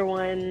another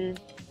one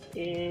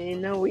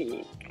in a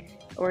week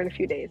or in a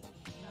few days.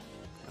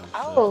 I'm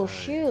so Oh sorry.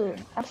 shoot!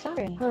 I'm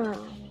sorry.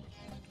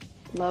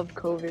 Love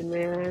COVID,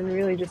 man.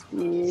 Really just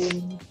be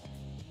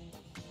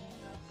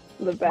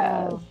the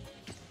best. Oh.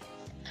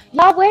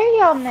 Y'all wear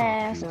your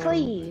mask, you,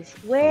 please.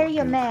 Wear Fuck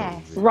your you,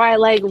 mask. COVID. Right,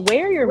 like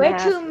wear your Wear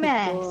mask. 2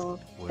 masks. people.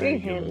 Wear They your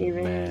can't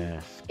even.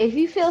 mask. If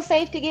you feel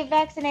safe to get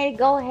vaccinated,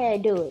 go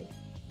ahead, do it.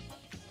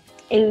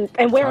 And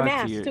wear a Talk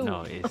mask to your, too.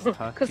 No, it's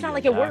talk Cause to not your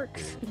like it doctor,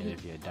 works. and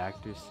if your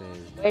doctor says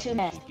Wear that 2 you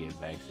masks. should get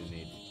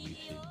vaccinated, you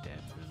should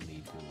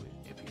definitely do it.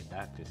 If your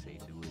doctor say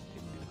do it,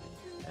 then do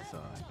it. That's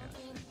all I gotta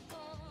say.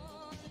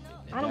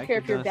 If the I don't care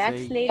if doctor you're gonna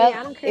say- vaccinated. Yep,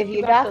 I don't care if if your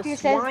you got doctor the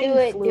says swine do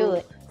it, flu, do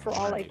it. For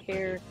all I Right, but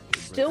care. if-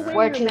 Still wear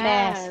Wear your 2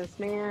 masks. mask,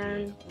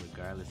 man.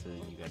 regardless of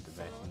you got the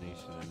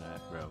vaccination or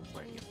not, bro,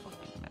 wear your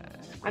fucking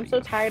mask. I'm Wear so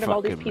your tired of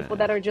all these fucking people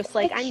mask. that are just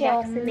like, Put I'm your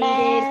vaccinated.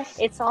 mask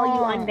It's all you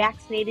on.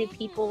 unvaccinated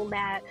people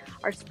that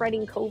are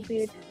spreading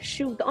COVID.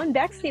 Shoot, the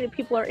unvaccinated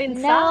people are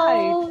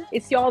inside. No.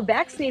 It's y'all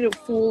vaccinated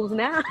fools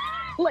now.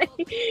 Like,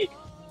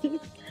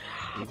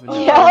 Even Yo.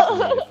 the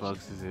vaccinated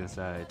folks is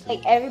inside too.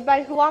 Like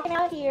everybody who walking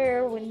out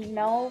here with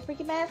no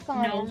freaking mask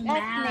on no is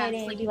mask.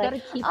 vaccinated. Like, Be you like, gotta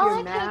keep oh, your I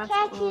can't mask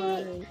catch on.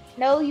 it.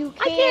 No, you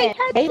I can't can't.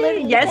 catch They it.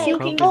 literally Yes, say, you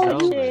COVID's can oh,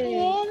 catch you over. it.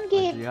 can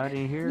get. Y'all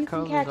didn't hear You can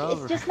COVID's catch it.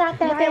 over. It's just not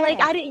that Right, like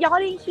bad. y'all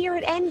didn't hear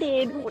it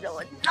ended.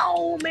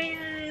 No,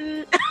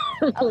 man.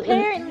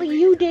 Apparently,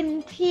 you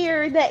didn't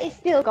hear that it's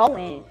still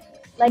going.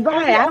 Like, Right,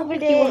 I'm I don't over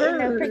think you there in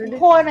the heard. freaking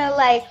corner,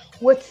 like,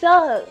 what's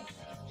up?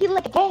 He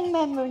like a gang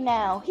member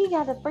now. He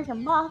got the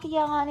freaking mafia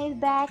on his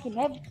back and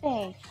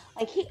everything.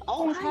 Like, he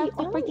always has Right,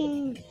 the oh.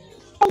 freaking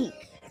state.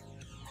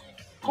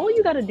 All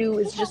you gotta do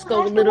is He just go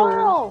a has the little.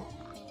 world.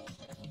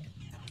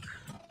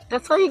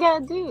 That's all you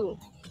gotta do.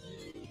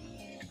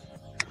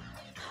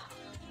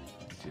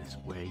 Just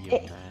wear your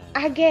It- mask.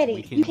 I get We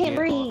it. can You can't get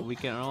breathe. we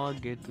can all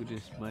get through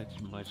this much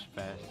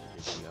faster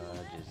if we all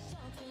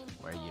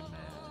just wear your mask.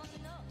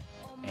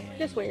 And,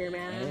 Just wear your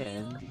mask.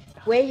 And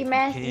Wear if your you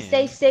mask and can,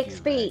 stay 6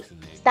 get feet.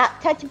 vaccinated.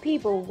 Stop touching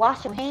people.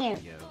 Wash your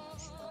hands. Yo,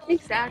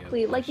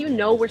 Exactly. Yeah, Like, you wash your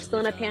know hands we're every still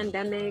in a time.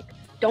 pandemic.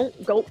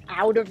 Don't go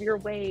out of your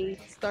way.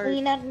 Start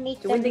Clean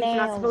underneath the doing things you're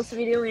not supposed nails. to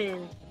be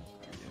doing.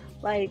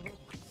 Like,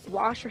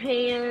 wash your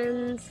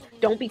hands.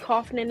 Don't be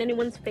coughing in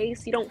anyone's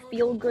face. You don't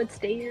feel good.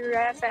 Stay your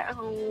ass at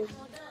home.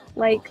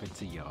 Like, cough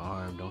into your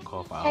arm. Don't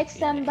cough out. Text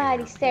in the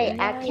somebody. air, Say,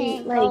 I Right,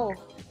 can't like- go.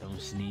 Don't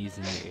sneeze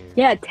in the air.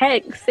 yeah,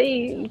 text.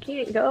 Say you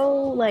can't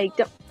go. Like,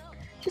 don't.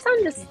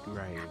 I'm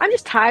Right.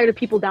 just tired of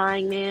people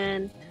dying,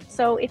 man.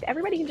 So if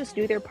everybody can just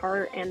do their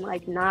part and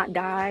like not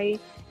die,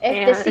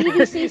 If the and CDC that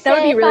would be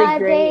said really 5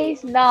 great.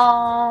 days,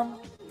 nah,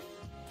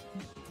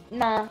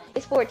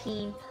 it's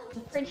 14.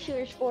 I'm pretty sure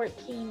it's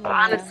 14.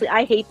 Honestly,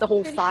 I hate the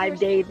whole Pretty 5 sure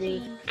day it's thing.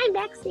 14. I'm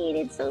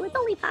vaccinated, so it's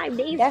only 5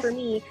 days That's- for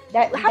me.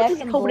 That, How'd that's you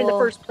get some COVID in the bull.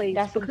 first place?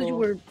 That's some Because you bull.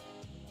 were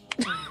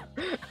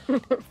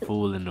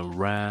Fooling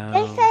around.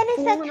 They said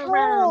it's fooling a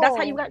around. That's how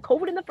troll. you got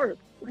COVID in the first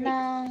place.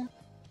 Nah,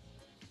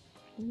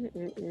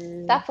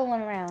 Mm-mm-mm. stop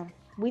fooling around.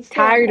 We still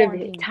Tired in of it.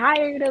 quarantine.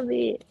 Tired of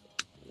it.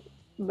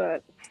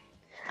 But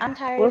I'm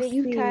tired we'll of it.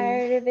 You see.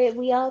 tired of it.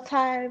 We all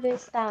tired of it.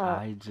 Stop.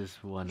 I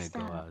just want to go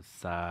Stop.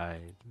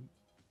 outside.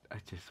 I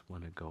just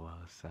want to go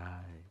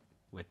outside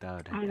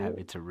without I know.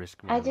 having to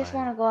risk my I just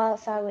want life to go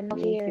outside with no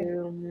Me fear.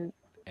 too.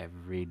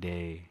 every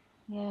day.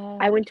 Yeah.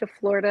 I went to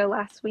Florida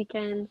last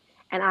weekend,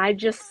 and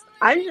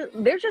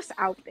they're just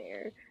out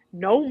there,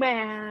 no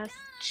mask,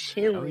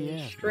 chilling, Oh,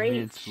 yeah, straight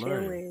it's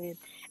Florida. chilling.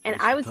 And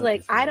It's I was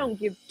like, Florida. I don't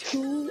give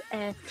two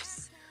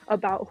F's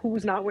about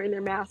who's not wearing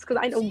their mask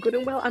because I know good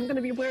and well I'm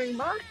gonna be wearing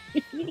mine.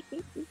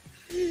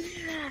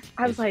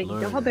 I was It's like,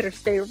 Florida. y'all better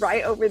stay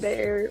right over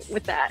there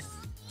with that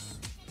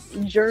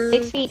germ.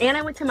 6 feet. And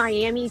I went to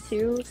Miami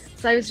too,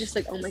 so I was just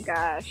like, oh my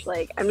gosh,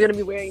 like I'm gonna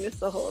be wearing this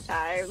the whole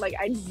time. Like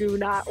I do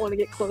not want to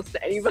get close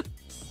to anybody.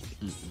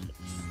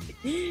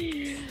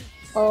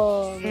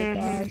 Oh my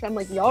gosh, I'm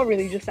like, y'all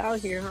really just out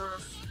here,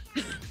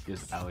 huh?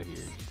 Just out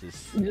here,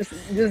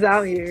 Just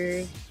out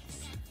here,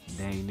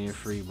 dang near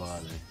free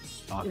balling.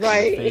 Off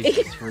right? your face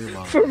is free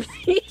balling. For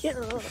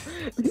real.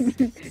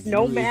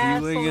 No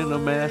mask. If you ain't got no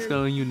mask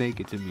on, you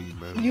naked to me,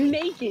 bro. You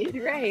naked,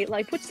 right?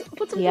 Like put some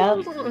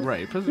Yep. clothes on.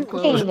 Right, put some Can't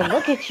clothes even on.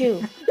 look at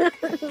you.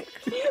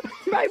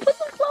 Right, put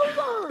some clothes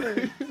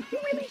on. You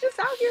really just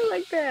out here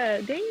like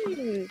that?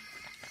 Dang.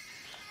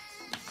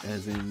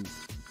 As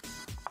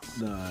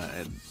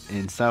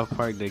in South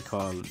Park, they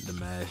call the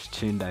mask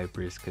chin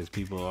diapers because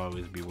people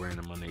always be wearing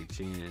them on their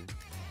chin.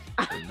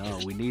 But no,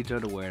 we need you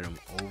to wear them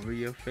over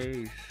your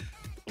face.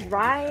 Over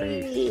your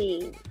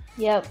face. Right.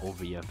 Yep.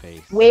 Over your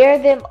face. Wear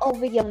them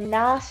over your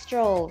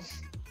nostrils,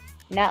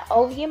 not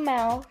over your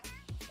mouth,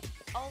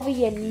 over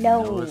your The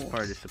nose. nose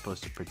part is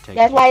supposed to protect.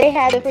 That's you why they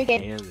have the from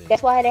freaking. inhaling.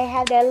 That's why they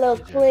have that little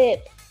Exactly.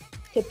 clip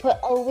to put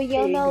over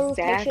your nose.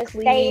 Make sure it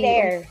Exactly. stay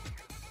there.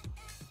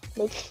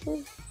 Make sure.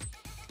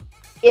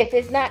 If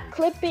it's not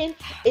clipping,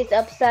 it's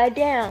upside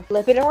down.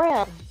 Flip it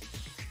around.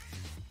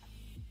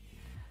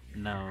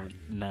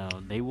 No,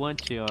 they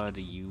want y'all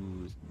to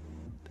use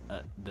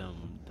them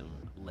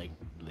like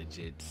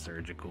legit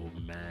surgical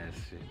masks.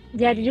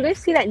 Yeah, did you guys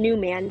see that new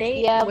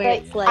mandate? Yeah, where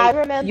but it's like I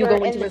remember you go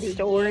in into the a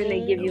store and they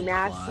give you beginning-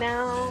 masks cloth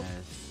now.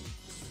 masks.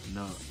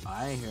 No,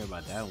 I ain't hear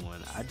about that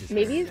one. I just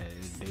Maybe- heard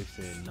that they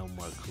said no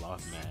more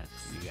cloth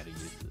masks. You gotta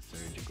use the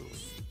surgical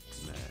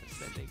masks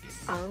that they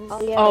give.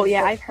 Oh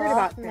yeah, the I've heard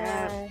about cloth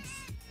that. mask.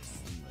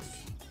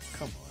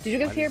 Come on. Did you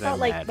guys why hear does that about,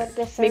 like, matter? But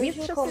the Maybe it's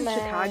just surgical in mask,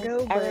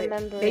 Chicago, I but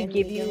remember they in the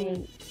give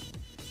beginning- you.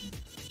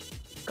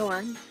 Go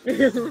on.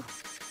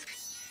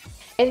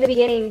 In the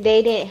beginning,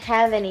 they didn't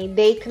have any.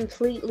 They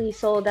completely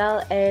sold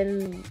out,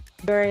 and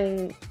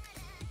during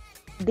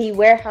the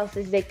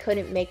warehouses, they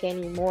couldn't make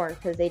any more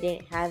because they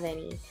didn't have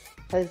any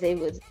because it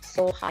was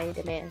so high in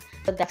demand.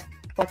 But that's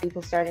why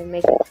people started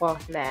making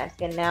cloth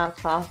masks, and now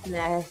cloth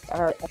masks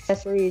are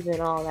accessories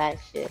and all that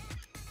shit.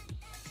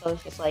 So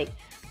it's just like,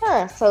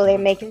 so they're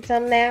making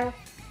some now.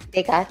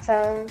 They got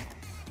some.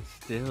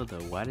 Still though,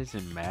 why does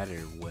it matter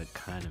what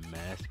kind of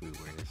mask we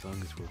wear? As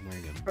long as we're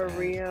wearing a For mask,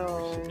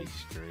 real. we should be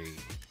straight.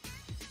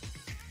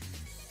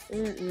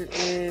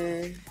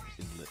 Mm-mm-mm.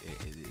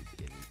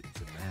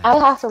 It's a mask. I'll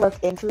have to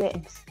look into it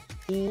and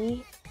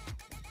see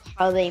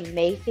how they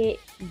make it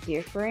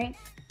different.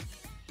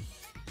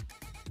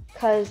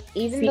 Because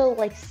even See- though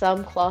like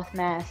some cloth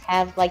masks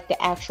have like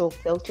the actual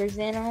filters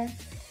in them,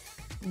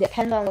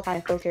 depends on what kind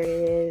of filter it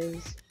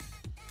is.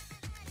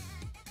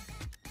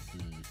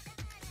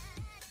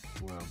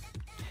 Well,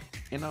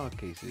 in all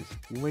cases,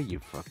 wear your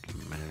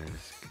fucking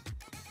mask.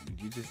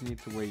 You just need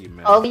to wear your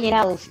mask. Over your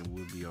nose. And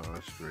we'll be all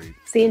straight.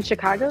 See, in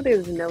Chicago,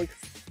 there's no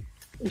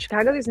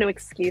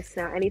excuse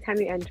now. Anytime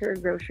you enter a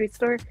grocery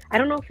store, I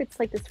don't know if it's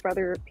like this for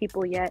other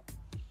people yet,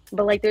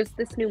 but like there's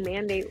this new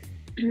mandate,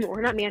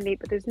 or not mandate,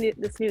 but there's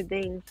this new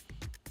thing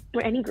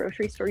where any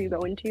grocery store you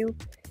go into,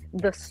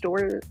 the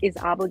store is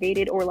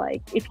obligated, or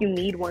like if you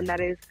need one, that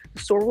is,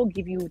 the store will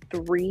give you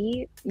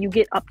you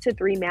get up to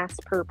 3 masks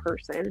per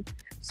person.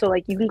 So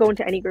like you can go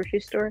into any grocery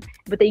store,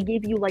 but they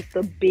give you like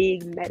the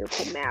big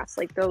medical masks,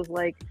 like those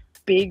like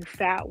big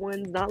fat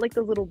ones, not like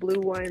the little blue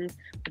ones,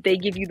 but they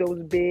give you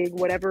those big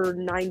whatever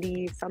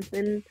 90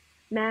 something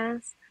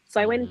masks. So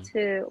I went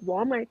to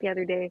Walmart the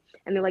other day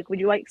and they're like, would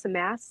you like some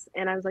masks?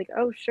 And I was like,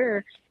 oh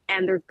sure.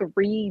 And they're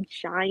 3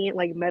 giant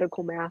like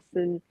medical masks,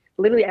 and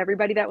literally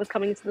everybody that was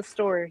coming to the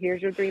store,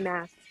 here's your 3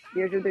 masks,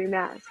 here's your 3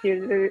 masks,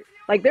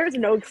 like there's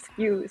no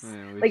excuse.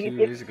 Man, Like, you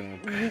if- is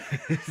gonna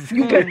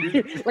You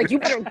better like you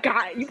better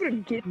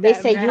get They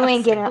that say you ain't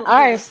mask. getting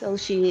our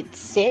associate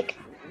sick.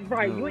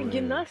 Right, No you ain't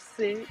getting way. us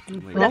sick.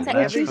 Like, But that's at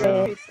what every you said.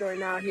 grocery store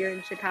now here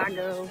in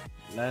Chicago.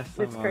 Last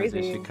time It's I was in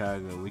crazy.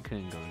 Chicago, we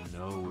couldn't go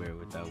nowhere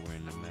without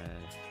wearing a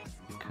mask.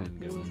 We couldn't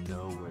go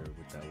nowhere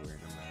without wearing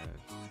a mask.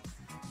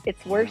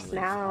 It's worse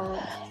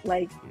now.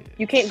 Like,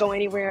 you can't go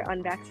anywhere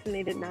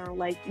unvaccinated now.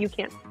 Like, you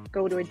can't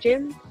go to a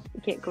gym.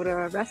 You can't go to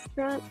a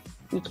restaurant.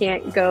 You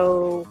can't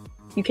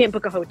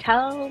book a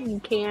hotel. You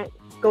can't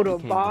go to a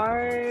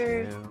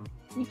bar.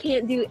 You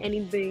can't do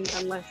anything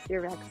unless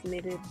you're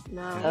vaccinated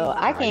now. So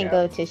I can't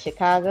go to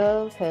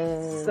Chicago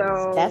because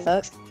So- that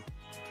sucks.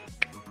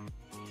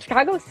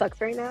 Chicago sucks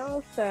right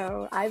now,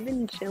 so I've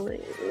been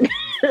chilling.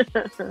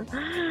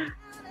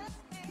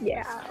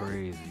 Yeah.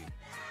 Crazy.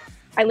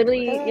 I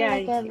literally,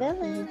 Like a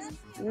villain.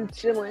 I'm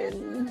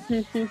chilling.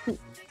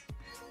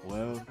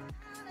 Well,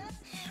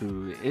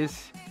 shoot,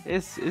 it's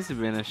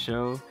been a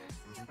show.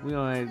 We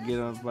don't have to get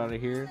up out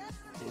of here.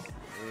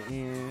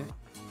 And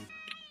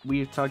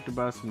we've talked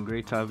about some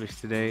great topics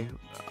today.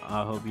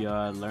 I hope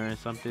y'all learned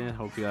something.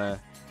 Hope y'all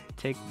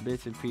take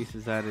bits and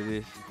pieces out of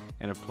this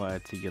and apply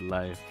it to your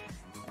life.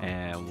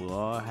 And we'll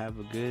all have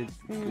a good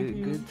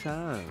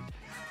time.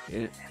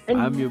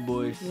 I'm your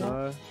boy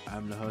Sar.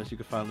 I'm the host. You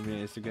can follow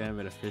me on Instagram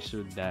at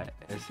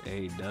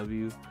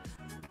official.saw.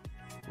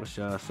 What's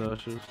y'all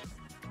socials?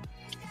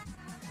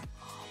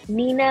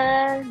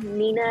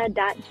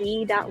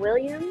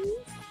 Nina.g.williams.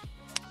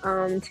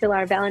 Till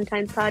our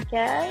Valentine's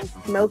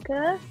podcast,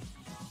 Mocha.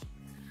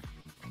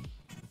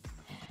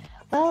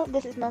 Well,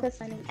 this is Mocha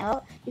signing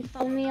out. You can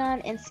follow me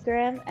on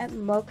Instagram at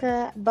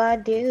Mocha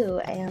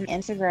Badu on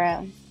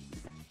Instagram.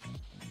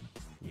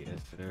 Yes,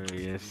 sir.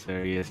 Yes,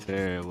 sir. Yes,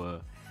 sir.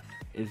 Well,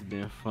 it's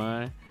been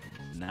fun.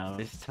 Now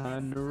it's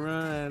time to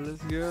run.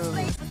 Let's go.